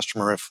as a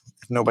customer, if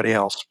nobody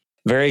else.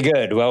 Very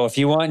good. Well, if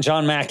you want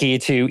John Mackey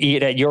to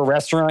eat at your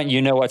restaurant,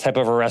 you know what type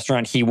of a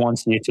restaurant he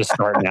wants you to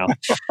start now.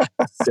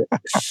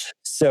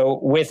 So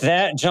with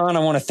that, John, I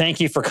want to thank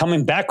you for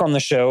coming back on the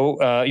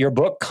show. Your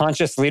book,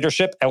 Conscious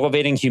Leadership,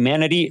 Elevating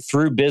Humanity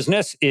Through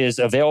Business, is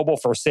available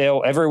for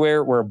sale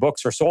everywhere where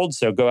books are sold.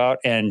 So go out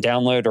and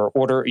download or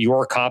order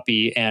your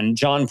copy. And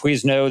John,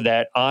 please know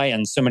that I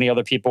and so many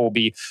other people will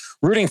be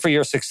rooting for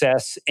your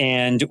success.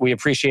 And we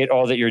appreciate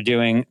all that you're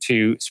doing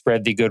to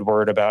spread the good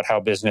word about how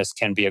business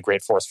can be a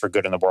great force for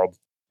good in the world.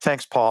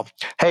 Thanks, Paul.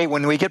 Hey,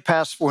 when we get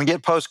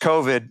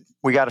post-COVID,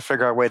 we got to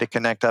figure out a way to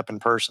connect up in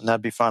person.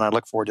 That'd be fun. I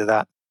look forward to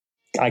that.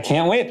 I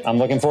can't wait. I'm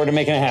looking forward to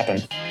making it happen.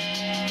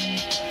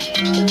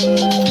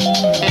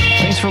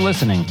 Thanks for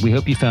listening. We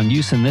hope you found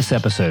use in this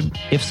episode.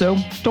 If so,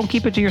 don't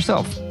keep it to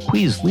yourself.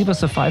 Please leave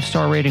us a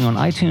 5-star rating on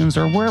iTunes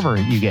or wherever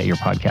you get your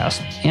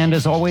podcast. And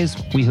as always,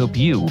 we hope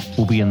you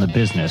will be in the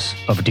business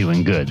of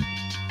doing good.